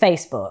COO of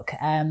Facebook,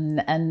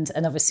 and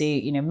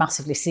obviously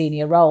massively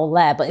senior role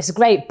there. But it's a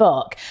great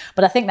book.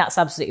 But I think that's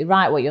absolutely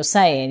right what you're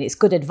saying. It's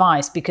good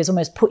advice because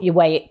almost put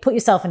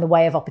yourself in the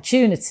way of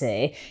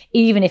opportunity,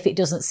 even if it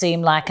doesn't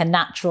seem like a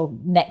natural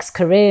next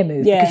career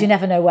move, because you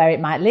never know where it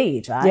might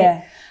lead, right?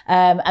 Yeah.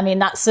 I mean,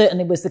 that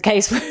certainly was the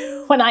case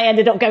when I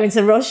ended up going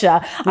to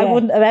Russia, I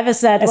wouldn't have ever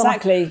said,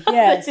 exactly,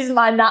 this is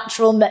my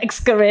natural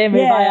next career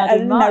move I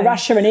had in mind.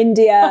 Russia and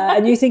India,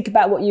 and you think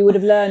about what you would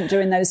have learned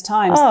during those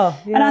times.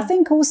 And I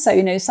think also,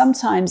 you know,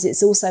 sometimes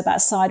it's also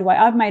about sideways.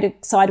 I've made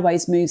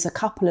sideways moves a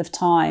couple of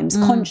times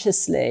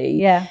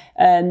consciously. Yeah.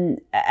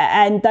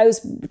 And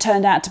those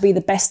turned out to be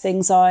the best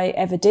things I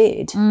ever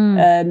did.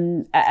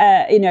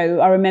 You know,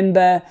 I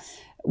remember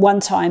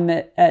one time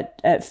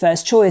at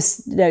First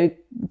Choice, you know,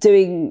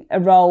 doing a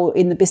role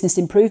in the business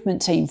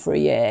improvement team for a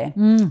year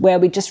where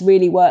we just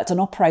really worked on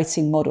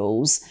operating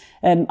models.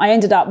 I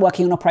ended up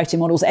working on operating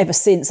models ever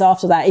since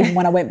after that, even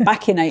when I went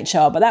back in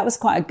HR, but that was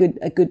quite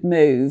a good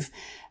move.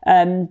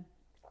 And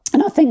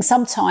I think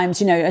sometimes,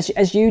 you know,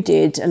 as you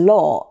did a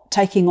lot,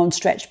 taking on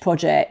stretch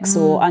projects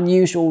or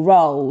unusual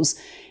roles,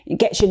 it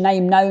gets your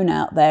name known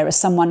out there as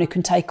someone who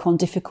can take on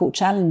difficult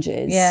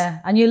challenges. Yeah,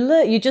 and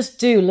you just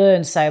do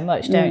learn so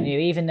much, don't you?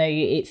 Even though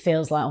it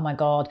feels like, oh my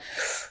God,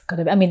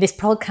 I mean, this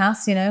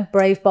podcast, you know,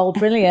 brave, bold,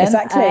 brilliant.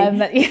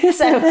 Exactly.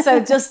 So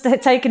just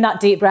taking that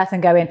deep breath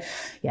and going,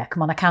 yeah,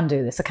 come on, I can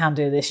do this,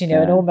 you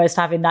know, and almost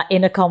having that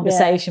inner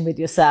conversation with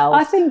yourself.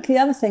 I think the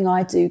other thing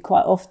I do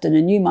quite often,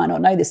 and you might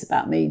not know this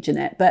about me,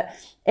 Jeanette, but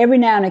every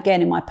now and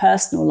again in my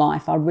personal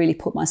life, I really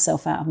put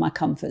myself out of my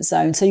comfort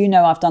zone. So, you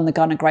know, I've done the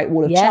Ghana Great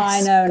Wall of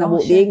China and I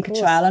walked the Inca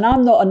Trail, and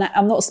I'm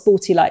not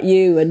sporty like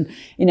you and,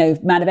 you know,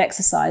 man of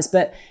exercise,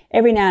 but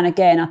every now and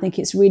again, I think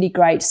it's really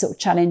great to sort of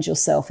challenge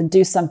yourself and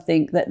do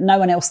something that no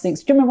one else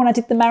thinks. Do you remember when I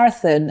did the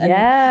marathon?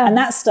 And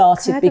that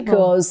started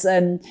because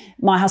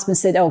my husband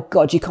said, oh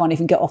God, you can't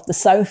even get off the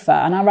sofa.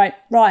 And I wrote,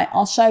 right,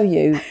 I'll show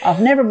you.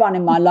 I've never run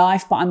in my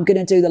life, but I'm going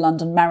to do the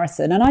London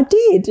Marathon. And I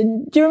did.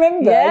 And do you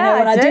remember? Yeah,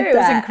 when I did that? It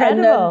was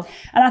incredible.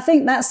 And I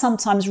think that's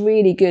sometimes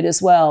really good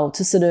as well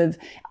to sort of,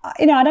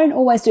 you know, I don't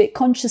always do it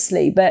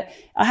consciously, but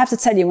I have to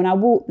tell you, when I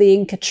walked the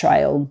Inca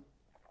Trail,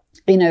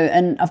 you know,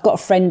 and I've got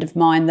a friend of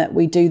mine that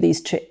I do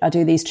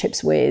these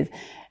trips with,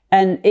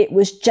 and it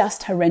was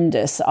just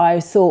horrendous. I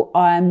thought,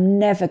 I'm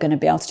never going to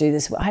be able to do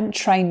this. I hadn't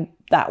trained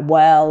that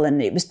well,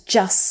 and it was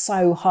just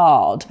so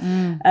hard.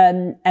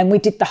 And we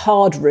did the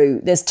hard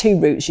route. There's 2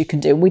 routes you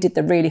can do. We did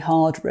the really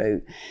hard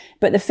route.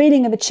 But the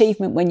feeling of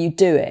achievement when you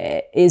do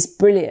it is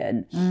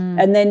brilliant.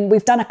 And then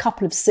we've done a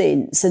couple of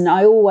since, and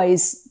I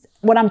always,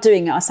 when I'm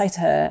doing it, I say to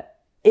her,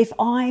 if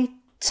I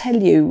tell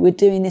you we're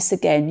doing this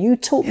again, you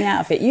talk me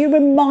out of it, you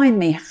remind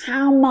me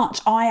how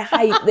much I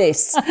hate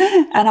this.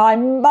 And I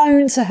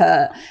moan to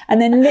her, and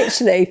then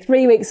literally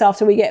 3 weeks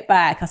after we get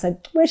back, I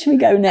said, where should we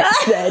go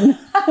next then?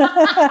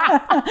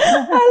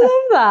 I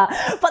love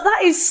that. But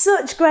that is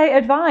such great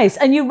advice,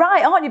 and you're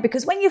right, aren't you?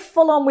 Because when you're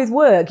full on with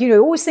work, you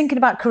know, always thinking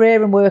about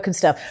career and work and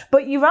stuff,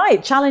 but you're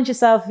right, challenge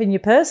yourself in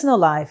your personal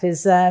life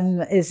is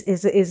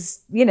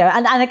you know,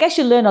 and I guess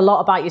you learn a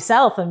lot about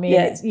yourself. I mean,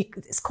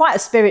 it's quite a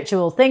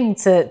spiritual thing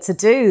to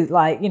do,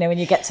 like, you know, when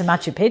you get to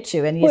Machu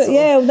Picchu and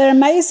they're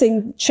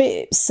amazing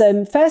trips.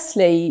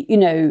 Firstly, you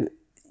know,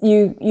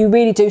 you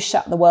really do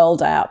shut the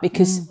world out,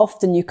 because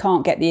often you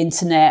can't get the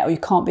internet or you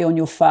can't be on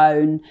your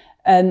phone.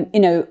 You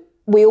know,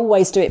 we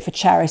always do it for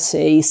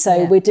charity.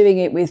 So we're doing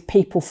it with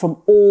people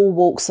from all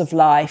walks of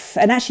life.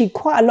 And actually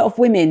quite a lot of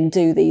women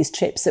do these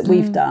trips that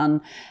we've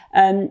done.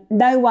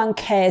 No one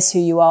cares who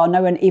you are.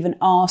 No one even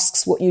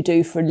asks what you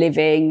do for a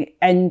living.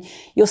 And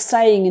you're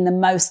staying in the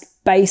most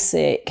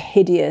basic,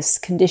 hideous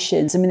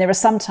conditions. I mean, there are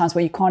some times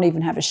where you can't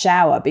even have a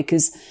shower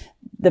because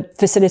the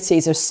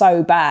facilities are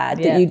so bad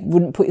that you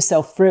wouldn't put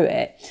yourself through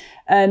it.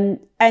 And,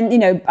 you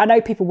know, I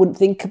know people wouldn't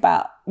think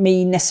about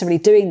me necessarily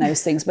doing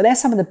those things, but they're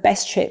some of the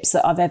best trips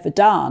that I've ever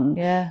done.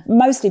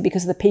 Mostly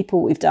because of the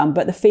people we've done,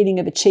 but the feeling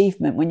of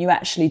achievement when you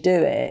actually do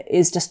it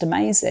is just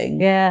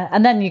amazing.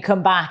 And then you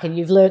come back and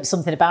you've learned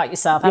something about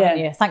yourself, haven't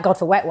you? Thank God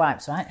for wet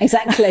wipes, right?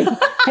 Exactly.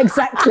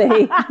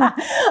 Exactly.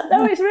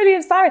 No, it's really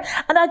inspiring.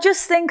 And I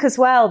just think as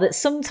well that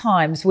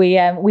sometimes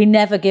we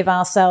never give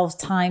ourselves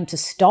time to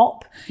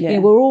stop. You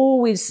know, we're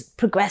always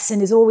progressing.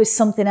 There's always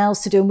something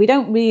else to do, and we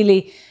don't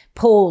really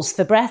pause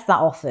for breath that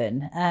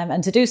often,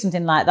 and to do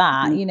something like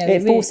that, you know,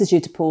 it forces you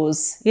to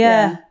pause.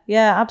 Yeah,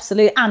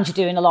 absolutely. And you're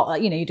doing a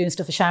lot, you know, you're doing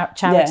stuff for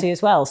charity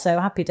as well. So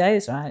happy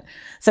days, right?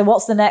 So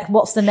what's the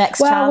next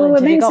challenge?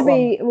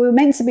 We were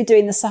meant to be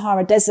doing the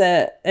Sahara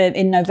Desert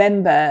in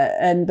November,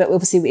 but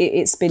obviously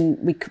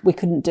we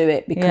couldn't do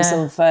it because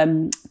of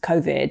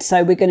COVID.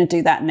 So we're going to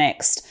do that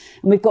next.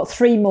 And we've got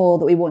 3 more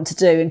that we want to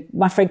do. And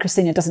my friend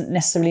Christina doesn't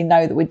necessarily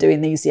know that we're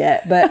doing these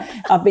yet, but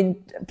I've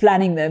been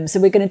planning them.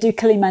 So we're going to do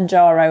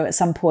Kilimanjaro at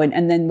some point,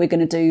 and then we're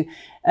going to do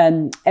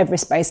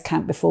Everest Base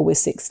Camp before we're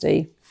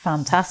 60.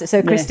 Fantastic.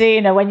 So,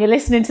 Christina, when you're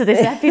listening to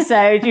this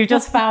episode, you've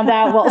just found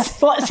out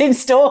what's in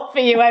store for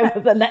you over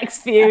the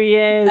next few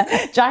years.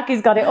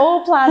 Jackie's got it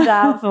all planned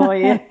out for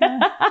you.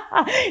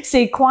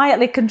 See,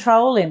 quietly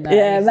controlling that.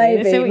 Yeah,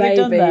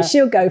 maybe.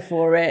 She'll go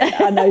for it.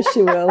 I know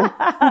she will.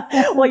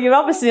 Well, you're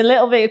obviously a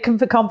little bit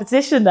for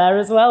competition there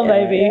as well,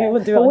 maybe. You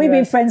wouldn't do it we've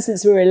been friends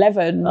since we were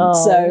 11. You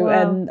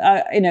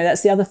know,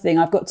 that's the other thing.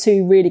 I've got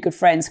 2 really good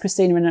friends,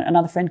 Christina and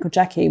another friend called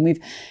Jackie, and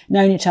we've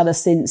known each other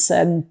since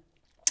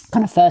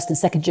kind of first and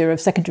second year of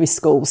secondary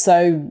school.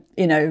 So,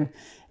 you know,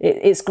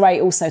 it's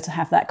great also to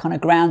have that kind of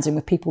grounding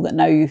with people that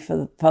know you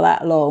for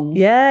that long.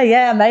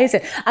 Yeah,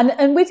 amazing.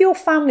 And with your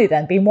family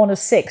then, being one of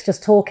 6,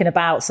 just talking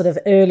about sort of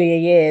earlier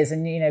years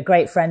and, you know,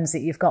 great friends that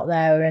you've got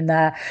there, and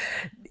are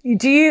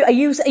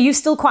you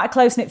still quite a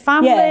close-knit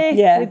family?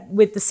 Yeah.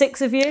 With the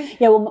 6 of you?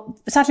 Yeah, well,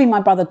 sadly my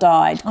brother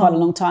died quite a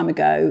long time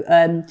ago.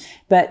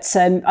 But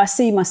I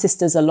see my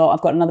sisters a lot. I've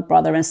got another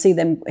brother and I see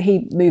them,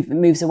 he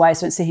moves away,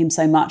 so I don't see him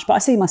so much, but I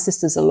see my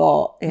sisters a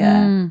lot.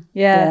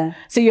 Yeah.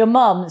 So your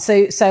mum,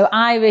 so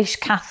Irish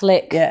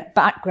Catholic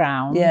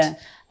background. Yeah.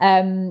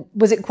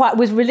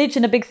 Was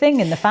religion a big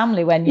thing in the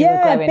family when you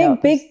were growing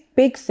up?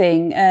 Big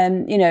thing,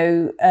 you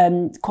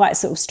know, quite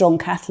sort of strong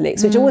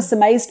Catholics, which always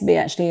amazed me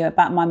actually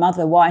about my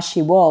mother, why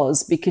she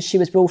was, because she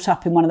was brought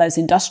up in one of those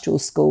industrial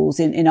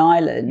schools in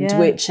Ireland,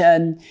 which,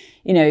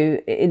 you know,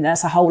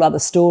 that's a whole other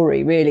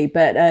story really.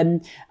 But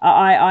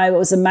I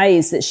was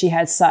amazed that she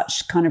had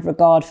such kind of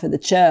regard for the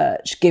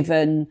church,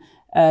 given,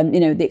 you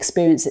know, the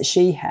experience that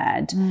she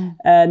had.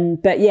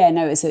 But yeah,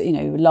 no, it's a, you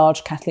know,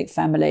 large Catholic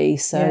family.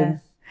 So. Yeah.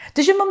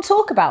 Does your mum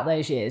talk about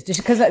those years?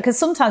 Because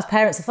sometimes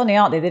parents are funny,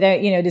 aren't they? They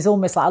don't, you know, there's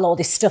almost like a lot of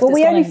this stuff. Well,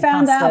 we only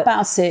found out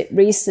about it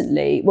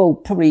recently. Well,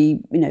 probably,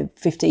 you know,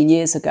 15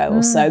 years ago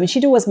or so. I mean,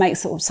 she'd always make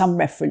sort of some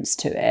reference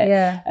to it.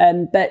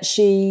 Yeah. But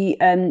she,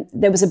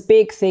 there was a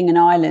big thing in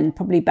Ireland,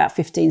 probably about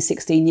 15,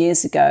 16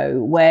 years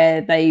ago,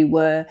 where they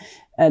were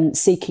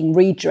seeking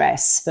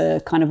redress for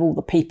kind of all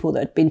the people that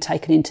had been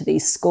taken into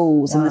these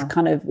schools and the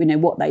kind of, you know,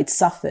 what they'd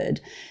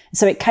suffered.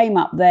 So it came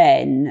up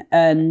then.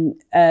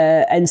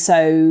 And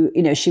so,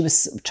 you know, she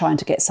was trying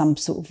to get some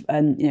sort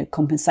of, you know,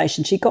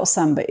 compensation. She got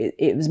some, but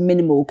it was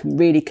minimal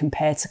really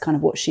compared to kind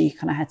of what she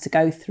kind of had to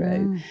go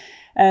through.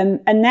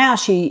 And now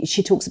she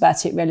talks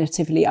about it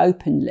relatively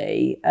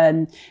openly.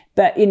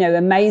 But, you know,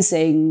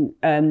 amazing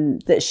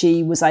that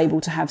she was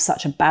able to have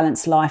such a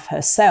balanced life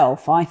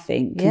herself, I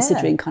think,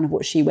 considering kind of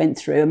what she went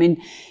through. I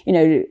mean, you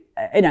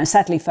know,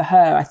 sadly for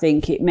her, I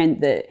think it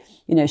meant that,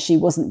 you know, she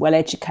wasn't well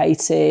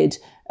educated,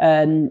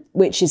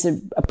 which is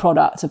a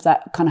product of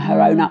that kind of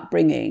her own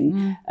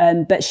upbringing.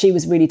 But she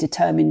was really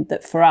determined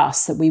that for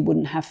us, that we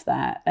wouldn't have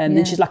that.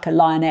 And she's like a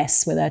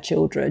lioness with her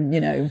children,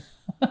 you know.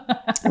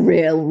 A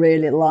real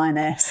little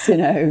lioness, you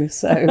know.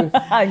 So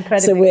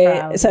incredibly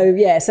proud.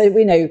 So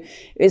we know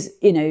is,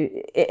 you know,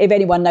 if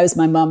anyone knows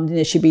my mum, you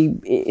know, she'd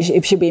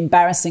be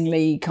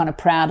embarrassingly kind of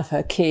proud of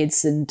her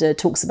kids and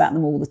talks about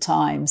them all the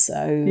time.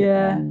 So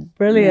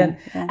brilliant.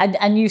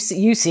 And you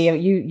see her,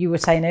 you were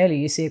saying earlier,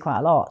 you see her quite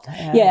a lot.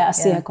 I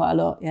see her quite a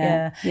lot.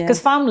 Because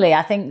family,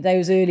 I think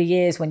those early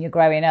years when you're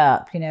growing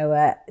up, you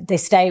know, they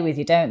stay with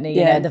you, don't they?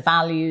 You know, the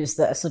values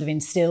that are sort of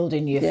instilled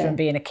in you from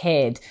being a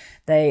kid.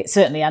 They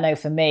certainly, I know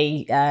for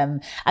me,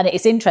 and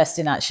it's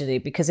interesting actually,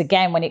 because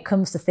again, when it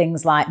comes to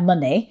things like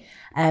money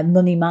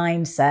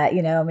mindset,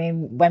 you know, I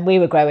mean, when we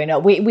were growing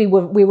up, we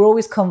were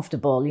always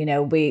comfortable, you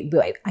know,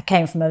 I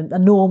came from a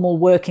normal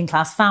working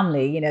class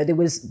family, you know, there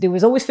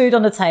was always food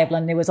on the table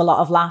and there was a lot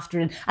of laughter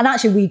and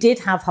actually we did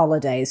have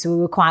holidays, so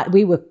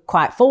we were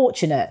quite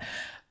fortunate.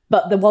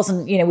 But there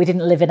wasn't, you know, we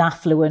didn't live an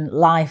affluent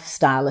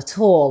lifestyle at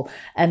all.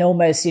 And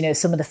almost, you know,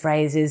 some of the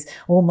phrases,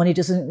 money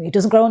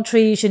doesn't grow on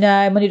trees, you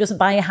know, money doesn't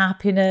buy you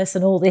happiness,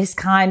 and all this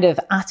kind of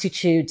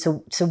attitude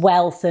to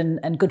wealth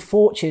and good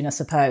fortune, I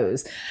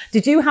suppose.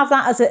 Did you have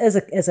that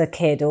as a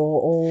kid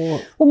or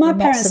Well, my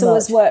parents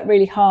always worked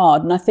really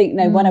hard. And I think, you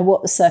know, when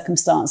what the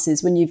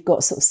circumstances, when you've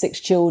got sort of 6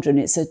 children,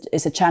 it's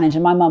a challenge.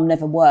 And my mum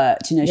never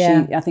worked, you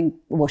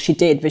know, she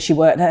did, but she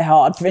worked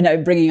hard for, you know,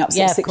 bringing up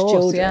sort of 6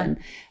 children.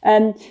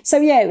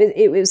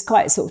 It was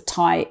quite a sort of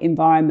tight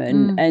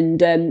environment,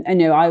 and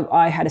you know,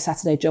 I had a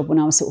Saturday job when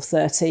I was sort of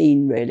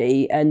 13,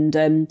 really, and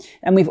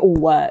we've all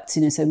worked,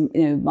 you know. So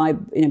you know, my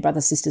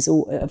brothers, sisters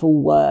have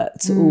all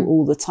worked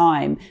all the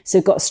time, so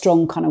we've got a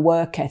strong kind of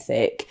work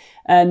ethic.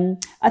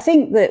 I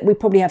think that we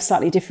probably have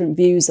slightly different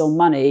views on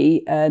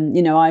money.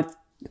 You know,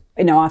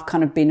 I've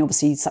kind of been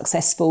obviously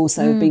successful,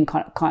 so I've been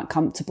quite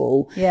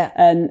comfortable.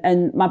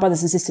 And my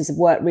brothers and sisters have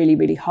worked really,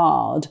 really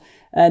hard,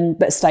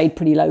 but stayed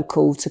pretty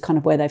local to kind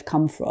of where they've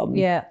come from.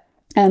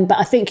 But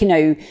I think, you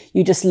know,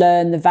 you just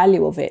learn the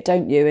value of it,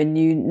 don't you? And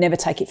you never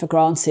take it for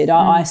granted.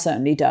 I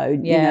certainly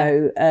don't, you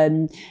know.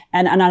 And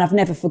I've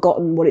never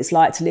forgotten what it's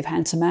like to live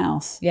hand to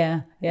mouth.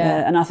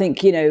 And I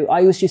think, you know,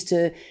 I always used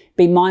to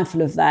be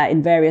mindful of that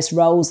in various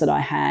roles that I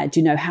had,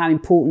 you know, how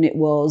important it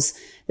was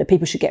that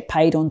people should get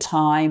paid on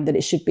time, that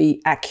it should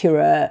be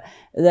accurate,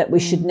 that we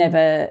should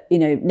never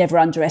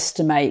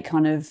underestimate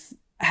kind of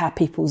how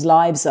people's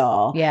lives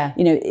are.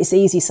 You know, it's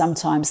easy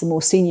sometimes, the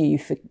more senior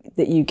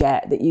that you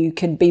get, that you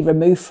can be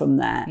removed from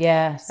that.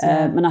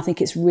 And I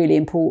think it's really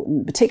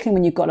important, particularly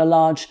when you've got a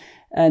large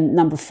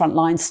number of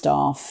frontline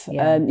staff,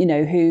 you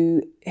know,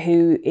 who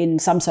who in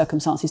some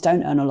circumstances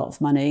don't earn a lot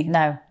of money.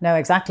 No,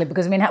 exactly.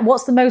 Because I mean,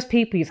 what's the most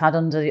people you've had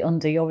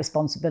under your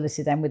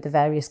responsibility then with the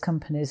various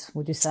companies,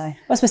 would you say?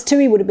 Well, I suppose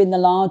TUI would have been the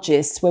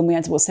largest when we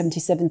had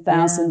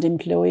 77,000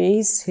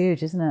 employees. It's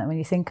huge, isn't it, when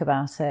you think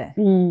about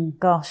it?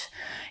 Gosh.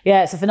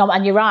 Yeah, it's a phenomenon.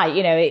 And you're right,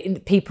 you know,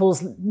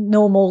 people's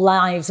normal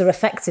lives are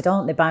affected,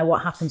 aren't they, by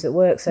what happens at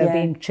work. So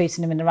being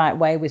treating them in the right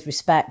way with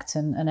respect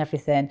and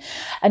everything.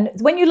 And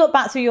when you look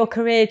back through your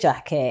career,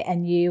 Jackie,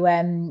 and you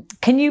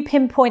can you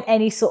pinpoint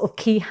any sort of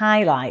key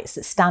highlights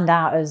that stand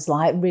out as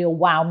like real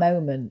wow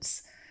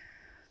moments?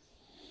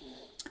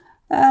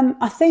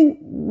 I think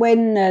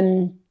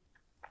when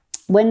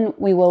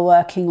we were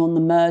working on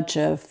the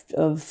merger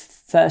of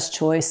First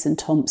Choice and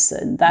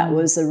Thomson, that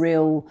was a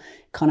real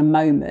kind of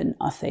moment,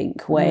 I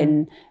think,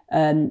 when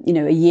you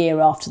know, a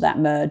year after that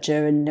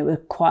merger, and there were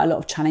quite a lot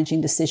of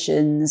challenging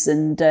decisions,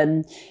 and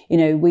you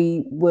know,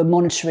 we were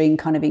monitoring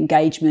kind of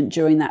engagement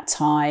during that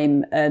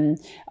time.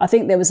 I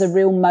think there was a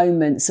real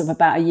moment sort of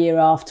about a year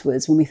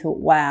afterwards when we thought,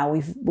 wow,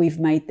 we've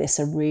made this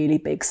a really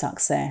big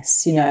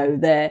success. You know,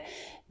 the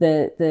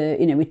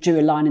you know, we drew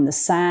a line in the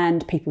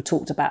sand. People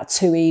talked about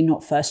TUI,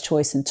 not First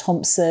Choice and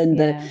Thomson.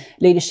 The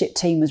leadership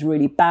team was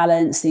really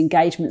balanced. The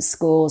engagement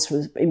scores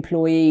for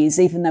employees,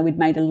 even though we'd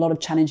made a lot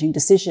of challenging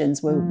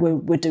decisions,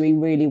 were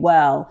doing really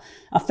well.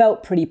 I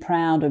felt pretty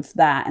proud of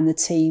that and the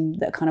team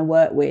that I kind of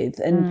worked with,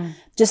 and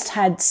just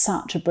had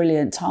such a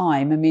brilliant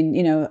time. I mean,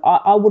 you know,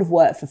 I would have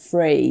worked for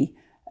free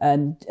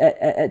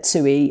at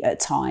TUI at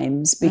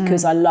times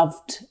because I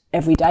loved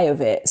every day of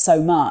it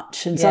so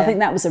much. And so I think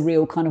that was a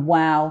real kind of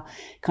wow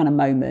kind of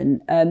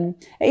moment. At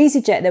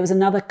EasyJet, there was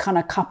another kind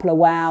of couple of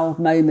wow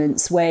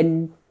moments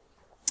when,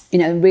 you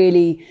know,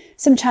 really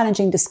some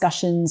challenging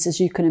discussions, as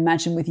you can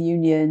imagine, with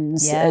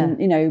unions, and,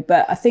 you know,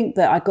 but I think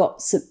that I got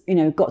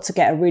to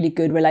get a really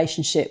good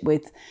relationship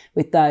with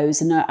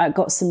those. And I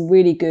got some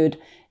really good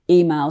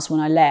emails when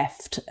I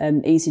left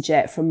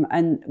EasyJet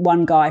and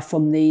one guy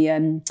from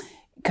the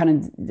kind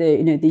of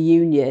the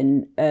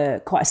union,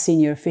 quite a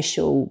senior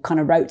official, kind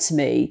of wrote to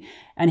me,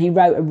 and he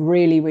wrote a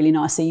really, really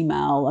nice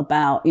email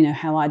about, you know,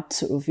 how I'd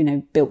sort of, you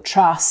know, built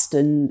trust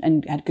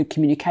and had good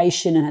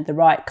communication and had the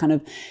right kind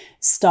of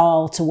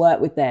style to work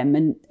with them.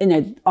 And, you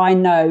know, I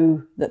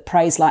know that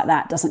praise like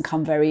that doesn't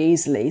come very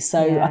easily.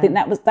 So I think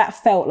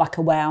that felt like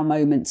a wow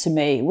moment to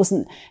me.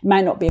 It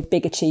may not be a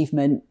big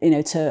achievement, you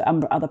know, to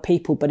other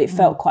people, but it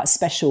felt quite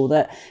special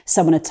that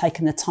someone had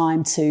taken the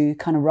time to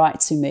kind of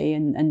write to me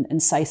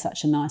and say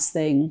such a nice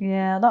thing.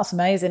 Yeah, that's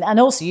amazing. And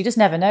also, you just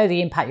never know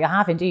the impact you're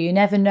having, do you? You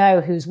never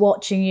know who's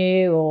watching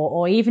you,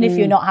 or even if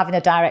you're not having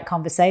a direct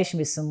conversation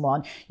with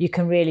someone, you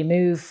can really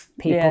move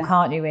people,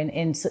 can't you,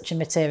 in such a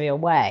material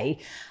way.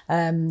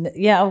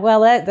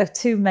 Well, they're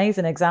two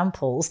amazing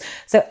examples.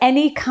 So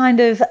any kind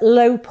of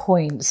low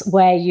points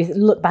where you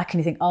look back and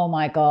you think, oh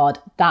my God,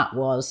 that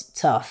was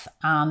tough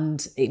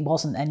and it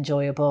wasn't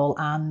enjoyable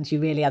and you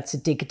really had to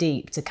dig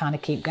deep to kind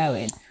of keep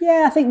going?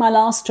 Yeah, I think my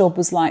last job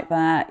was like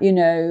that, you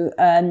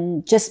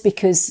know, just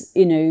because,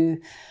 you know,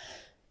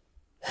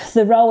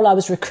 the role I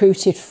was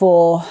recruited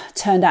for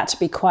turned out to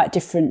be quite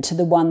different to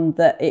the one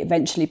that it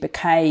eventually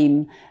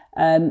became.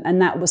 And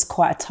that was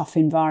quite a tough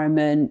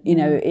environment. You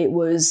know, it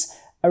was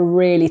a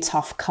really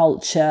tough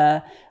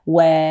culture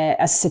where,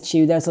 as I said to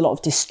you, there was a lot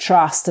of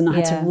distrust, and I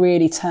had to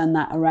really turn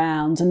that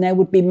around. And there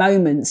would be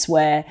moments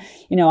where,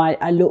 you know,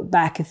 I look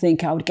back and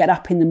think I would get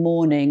up in the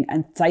morning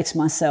and say to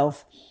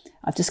myself,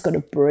 I've just got to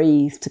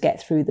breathe to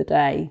get through the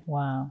day.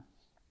 Wow.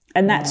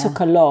 And that took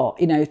a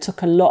lot, you know,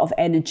 took a lot of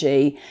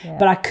energy,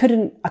 but I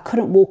couldn't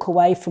walk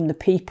away from the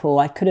people.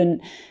 I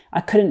couldn't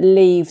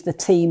leave the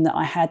team that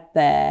I had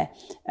there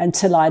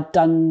until I'd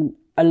done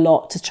a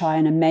lot to try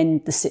and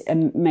amend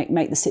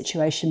make the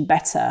situation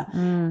better.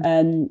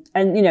 And,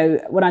 you know,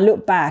 when I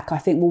look back, I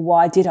think, well,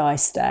 why did I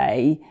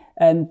stay?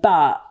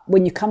 But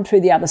when you come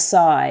through the other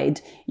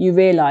side, you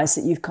realise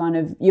that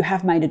you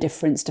have made a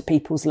difference to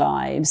people's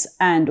lives,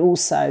 and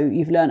also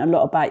you've learned a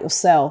lot about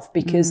yourself,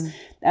 because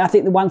I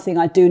think the one thing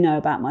I do know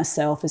about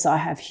myself is I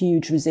have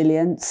huge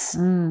resilience.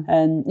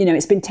 And, you know,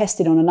 it's been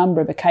tested on a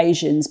number of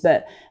occasions,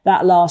 but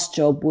that last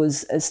job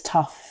was as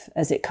tough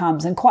as it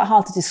comes and quite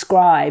hard to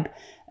describe,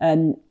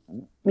 you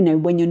know,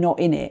 when you're not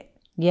in it.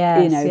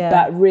 Yes, you know,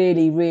 but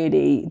really,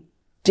 really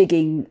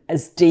digging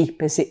as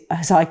deep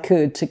as I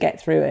could to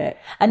get through it.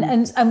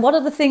 And what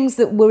are the things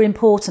that were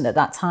important at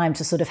that time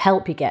to sort of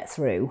help you get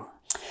through?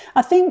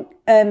 I think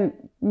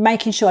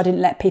making sure I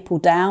didn't let people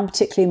down,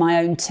 particularly my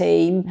own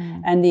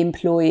team and the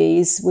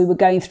employees. We were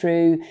going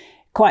through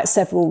quite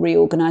several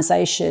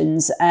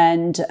reorganisations,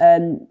 and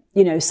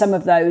you know, some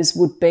of those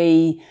would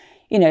be,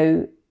 you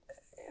know,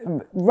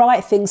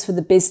 right things for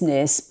the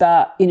business,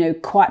 but, you know,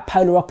 quite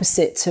polar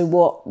opposite to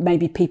what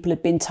maybe people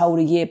had been told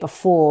a year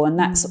before. And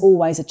that's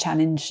always a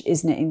challenge,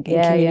 isn't it, in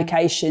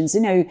communications? You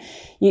know,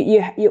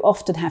 you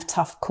often have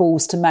tough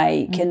calls to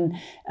make. And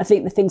I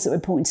think the things that were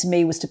important to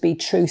me was to be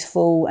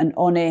truthful and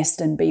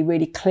honest and be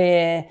really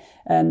clear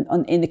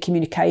in the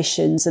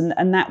communications.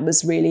 And that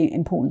was really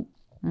important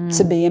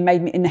to me and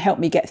made me and helped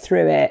me get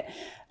through it.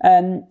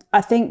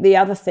 I think the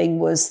other thing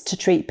was to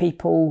treat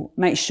people,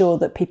 make sure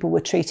that people were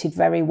treated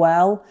very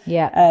well.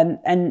 Yeah.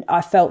 And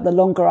I felt the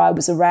longer I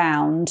was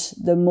around,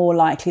 the more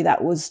likely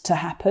that was to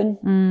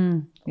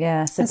happen.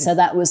 Yeah. So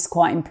that was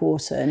quite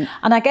important.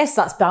 And I guess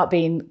that's about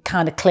being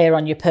kind of clear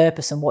on your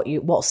purpose and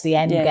what's the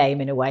end game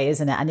in a way,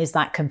 isn't it? And is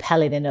that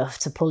compelling enough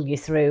to pull you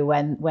through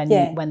when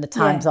the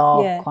times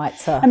are quite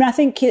tough? I mean, I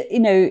think,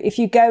 if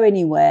you go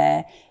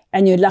anywhere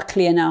and you're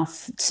lucky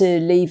enough to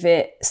leave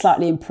it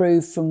slightly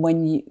improved from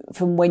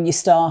when you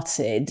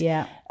started,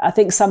 I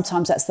think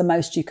sometimes that's the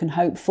most you can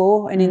hope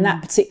for. And in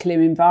that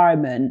particular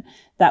environment,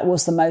 that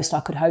was the most I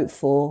could hope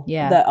for.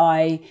 Yeah. That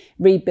I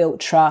rebuilt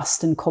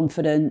trust and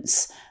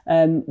confidence,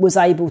 was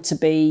able to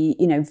be,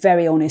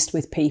 very honest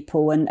with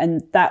people.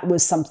 And that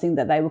was something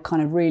that they were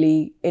kind of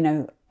really,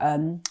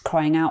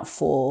 crying out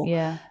for.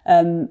 Yeah.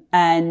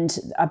 And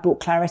I brought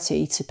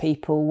clarity to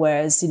people,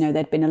 whereas,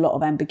 there'd been a lot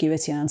of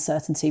ambiguity and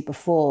uncertainty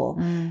before.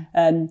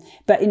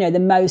 But, the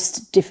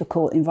most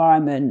difficult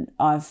environment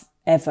I've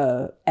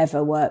ever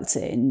worked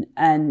in,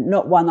 and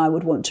not one I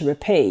would want to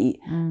repeat,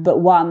 but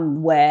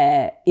one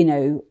where,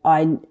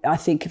 I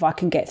think if I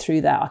can get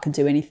through that, I can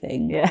do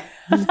anything. Yeah.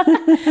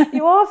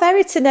 You are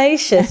very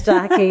tenacious,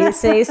 Jackie, you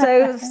see.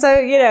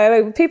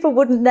 So people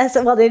wouldn't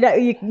necessarily, well,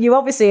 you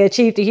obviously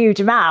achieved a huge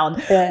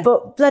amount,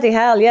 but bloody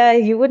hell,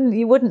 you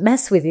wouldn't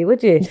mess with you,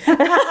 would you?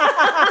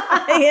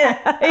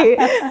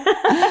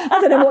 I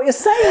don't know what you're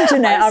saying,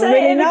 Jeanette. I'm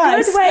really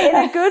nice. In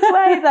a good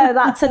way, though,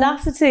 that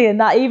tenacity, and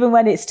that even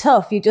when it's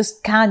tough, you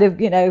just kind of,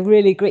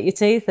 really grit your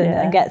teeth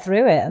and get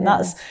through it. And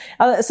that's,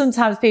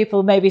 sometimes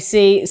people maybe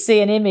see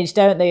an image,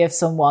 don't they, of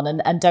someone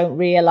and don't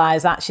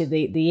realise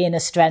actually the inner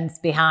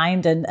strength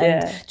behind, and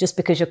just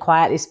because you're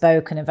quietly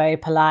spoken and very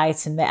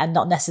polite and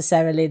not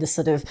necessarily the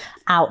sort of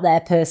out there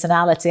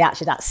personality,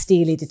 actually that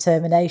steely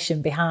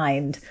determination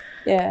behind.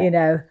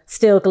 Yeah.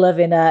 Steel glove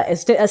in a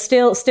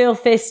steel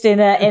fist in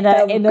a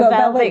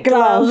velvet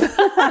glove.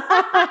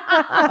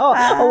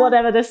 or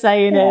whatever the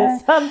saying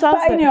is.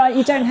 Fantastic. But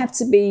you don't have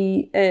to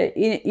be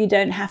you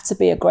don't have to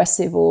be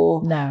aggressive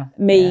or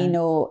mean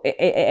or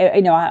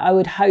I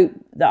would hope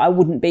that I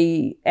wouldn't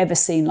be ever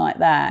seen like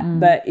that.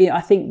 But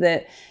I think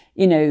that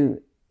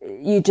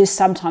you just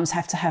sometimes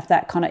have to have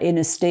that kind of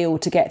inner steel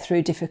to get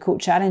through difficult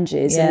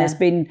challenges. And there's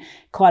been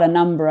quite a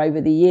number over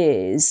the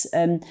years.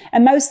 And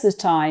most of the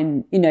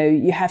time,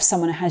 you have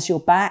someone who has your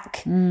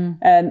back.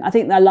 I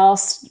think my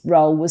last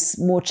role was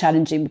more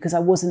challenging because I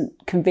wasn't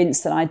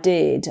convinced that I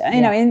did.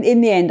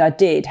 In the end, I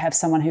did have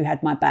someone who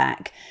had my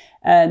back.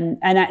 And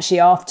actually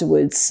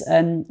afterwards,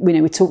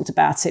 we talked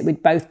about it.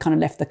 We'd both kind of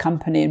left the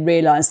company and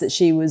realised that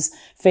she was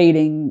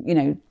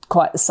feeling,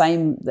 quite the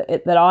same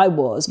that I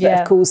was. But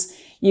of course,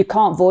 you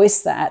can't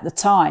voice that at the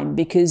time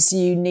because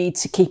you need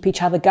to keep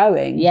each other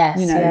going. Yes,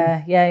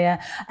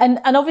 yeah. And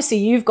obviously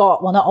you've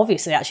got, well, not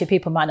obviously, actually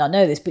people might not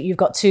know this, but you've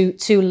got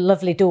two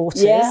lovely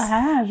daughters. Yeah,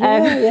 I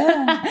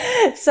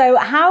have. So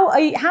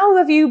how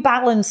have you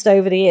balanced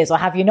over the years, or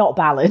have you not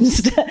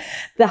balanced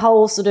the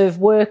whole sort of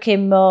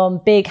working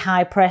mum, big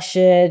high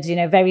pressured,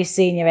 very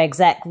senior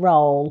exec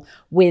role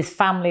with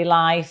family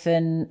life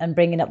and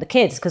bringing up the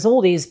kids? Because all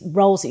these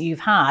roles that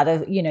you've had,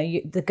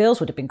 the girls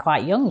would have been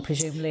quite young,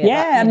 presumably.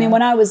 Yeah,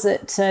 when I was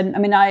at,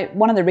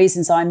 one of the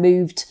reasons I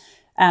moved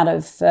out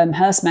of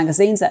Hearst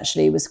magazines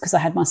actually was because I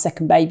had my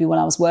second baby when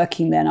I was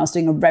working there, and I was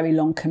doing a very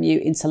long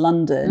commute into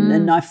London,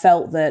 and I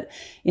felt that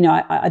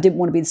I didn't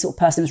want to be the sort of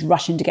person who was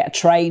rushing to get a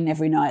train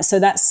every night.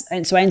 So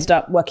I ended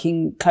up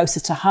working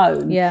closer to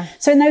home. Yeah.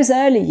 So in those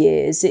early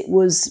years, it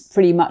was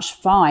pretty much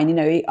fine.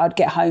 I'd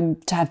get home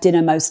to have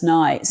dinner most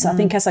nights. I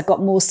think as I got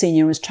more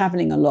senior and was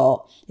travelling a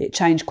lot, it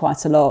changed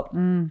quite a lot.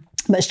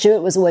 But Stuart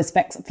was always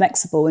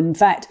flexible. In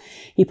fact,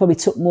 he probably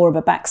took more of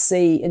a back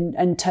seat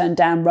and turned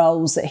down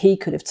roles that he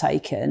could have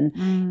taken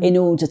in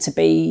order to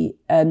be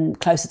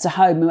closer to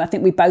home. And I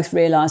think we both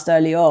realised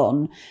early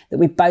on that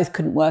we both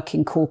couldn't work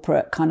in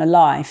corporate kind of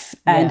life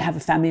and have a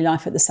family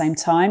life at the same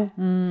time.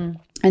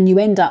 And you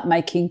end up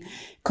making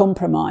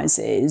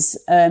compromises.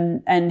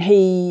 And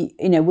he,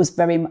 was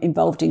very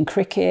involved in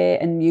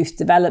cricket and youth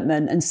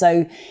development. And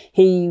so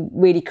he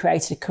really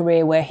created a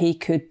career where he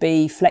could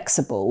be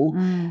flexible.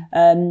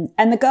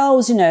 And the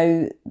girls,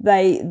 they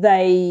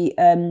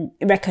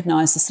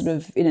recognised the sort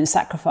of,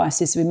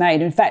 sacrifices we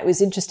made. In fact, it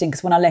was interesting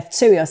because when I left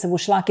TUI, I said, well,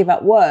 shall I give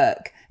up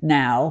work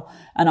now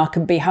and I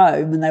can be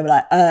home? And they were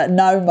like,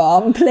 no,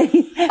 Mum,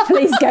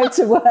 please go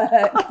to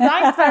work.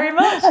 Thanks very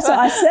much. That's what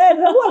I said.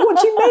 What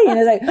do you mean? I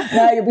was like,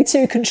 no, you'll be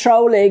too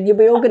controlling. You'll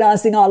be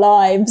organising our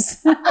lives.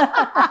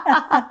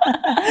 I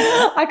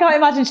can't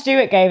imagine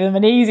Stuart gave them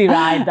an easy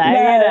ride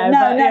there.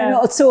 No,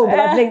 not at all. But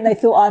I think they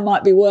thought I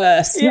might be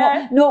worse.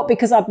 Yeah. Not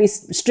because I'd be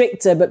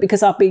stricter, but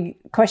because I'd be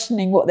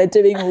questioning what they're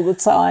doing all the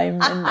time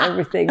and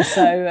everything.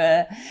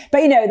 So, but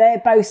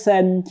they're both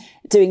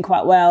doing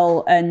quite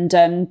well and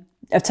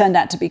have turned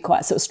out to be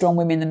quite sort of strong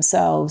women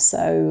themselves.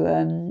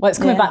 So, it's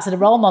coming back to the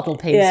role model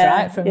piece,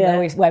 right? From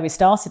where we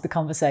started the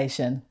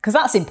conversation, because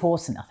that's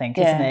important, I think,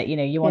 isn't it?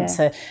 You want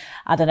to,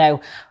 I don't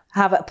know,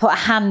 put a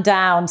hand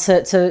down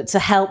to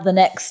help the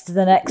next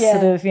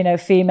sort of, you know,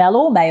 female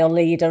or male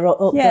leader up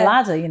the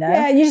ladder, you know.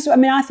 Yeah,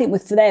 I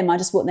think for them, I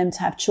just want them to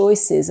have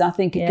choices. I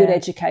think a good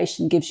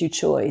education gives you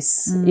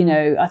choice. You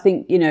know, I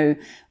think, you know,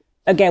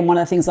 again, one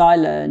of the things I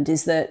learned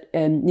is that,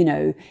 you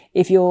know,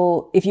 if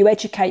you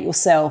educate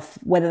yourself,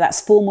 whether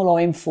that's formal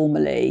or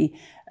informally,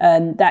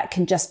 that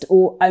can just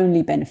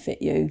only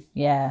benefit you.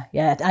 Yeah.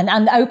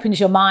 And opens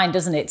your mind,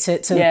 doesn't it,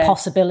 to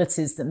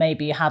possibilities that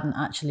maybe you hadn't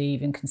actually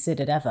even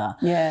considered ever.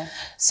 Yeah.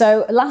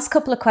 So last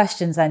couple of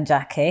questions then,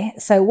 Jackie.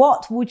 So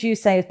what would you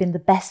say has been the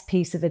best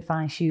piece of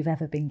advice you've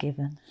ever been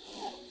given?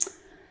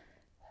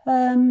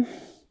 I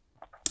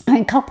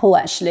think couple,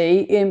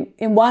 actually.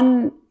 In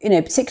one, you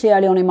know, particularly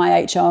early on in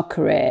my HR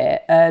career,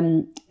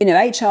 you know,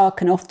 HR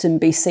can often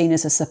be seen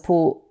as a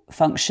support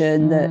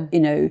function that, you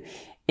know,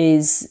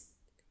 is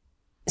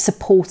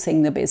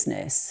supporting the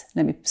business.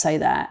 Let me say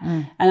that.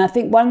 And I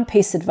think one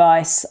piece of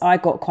advice I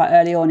got quite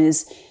early on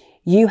is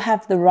you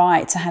have the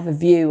right to have a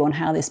view on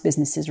how this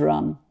business is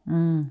run.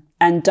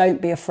 And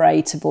don't be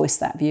afraid to voice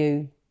that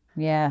view.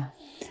 Yeah.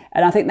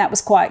 And I think that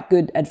was quite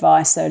good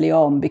advice early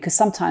on, because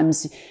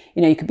sometimes,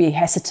 you know, you could be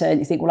hesitant.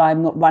 You think, well,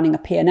 I'm not running a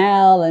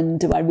P&L and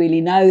do I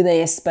really know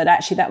this? But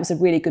actually that was a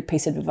really good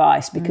piece of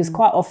advice, because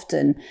quite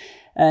often,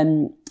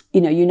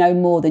 you know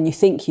more than you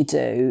think you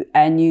do,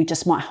 and you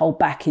just might hold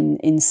back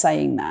in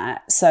saying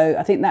that. So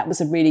I think that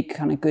was a really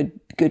kind of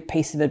good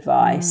piece of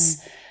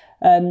advice.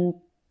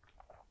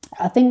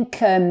 I think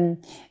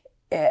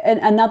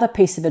another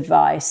piece of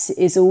advice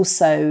is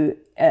also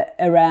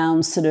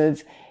around sort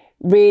of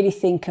really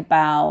think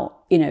about,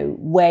 you know,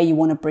 where you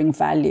want to bring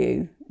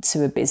value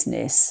to a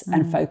business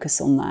and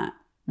focus on that.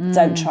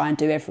 Don't try and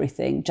do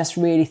everything. Just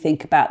really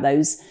think about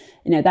those,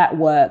 you know, that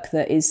work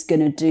that is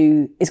going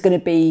to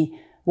be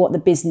what the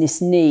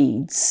business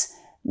needs,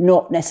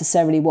 not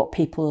necessarily what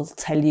people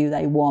tell you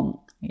they want.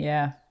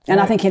 Yeah. And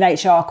I think in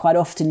HR quite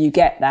often you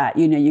get that,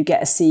 you know, you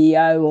get a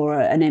CEO or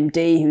an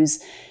MD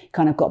who's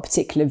kind of got a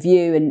particular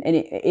view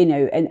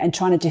and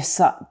trying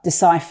to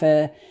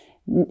decipher,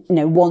 you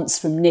know, wants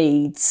from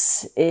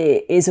needs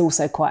is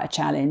also quite a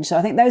challenge. So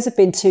I think those have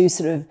been two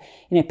sort of,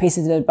 you know,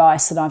 pieces of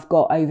advice that I've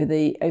got over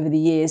the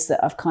years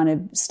that I've kind of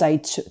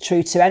stayed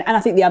true to. And I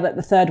think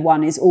the third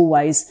one is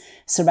always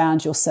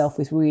surround yourself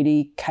with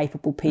really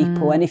capable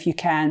people. And if you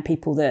can,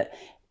 people that,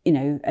 you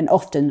know, and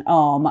often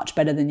are much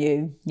better than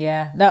you.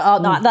 Yeah,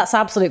 no, that's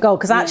absolute gold,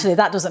 because actually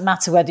that doesn't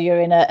matter whether you're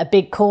in a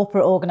big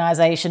corporate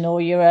organisation or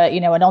you're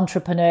an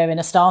entrepreneur in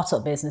a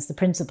startup business. The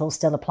principles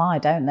still apply,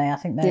 don't they? I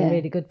think they're a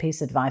really good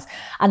piece of advice.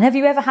 And have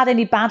you ever had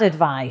any bad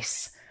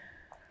advice?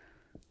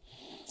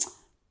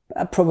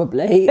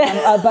 Probably,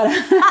 but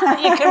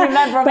you can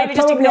remember, or maybe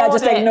probably I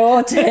just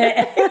ignored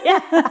it.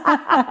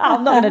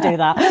 I'm not going to do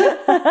that.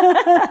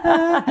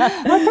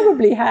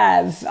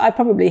 I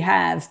probably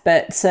have,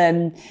 but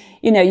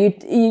you know,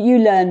 you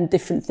learn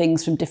different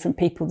things from different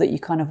people that you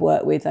kind of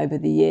work with over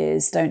the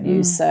years, don't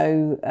you?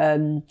 So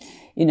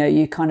you know,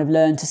 you kind of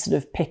learn to sort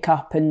of pick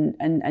up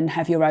and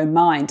have your own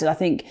mind. And I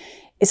think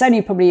it's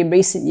only probably in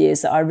recent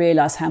years that I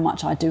realise how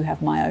much I do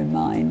have my own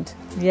mind.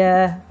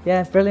 Yeah,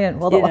 brilliant.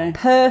 Well, that's a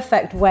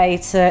perfect way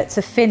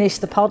to finish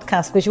the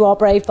podcast, because you are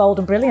brave, bold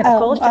and brilliant, of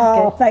course,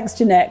 Jackie. Oh, thanks,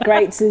 Jeanette.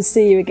 Great to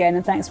see you again,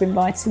 and thanks for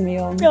inviting me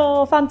on.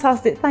 Oh,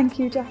 fantastic. Thank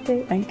you,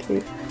 Jackie. Thank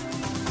you.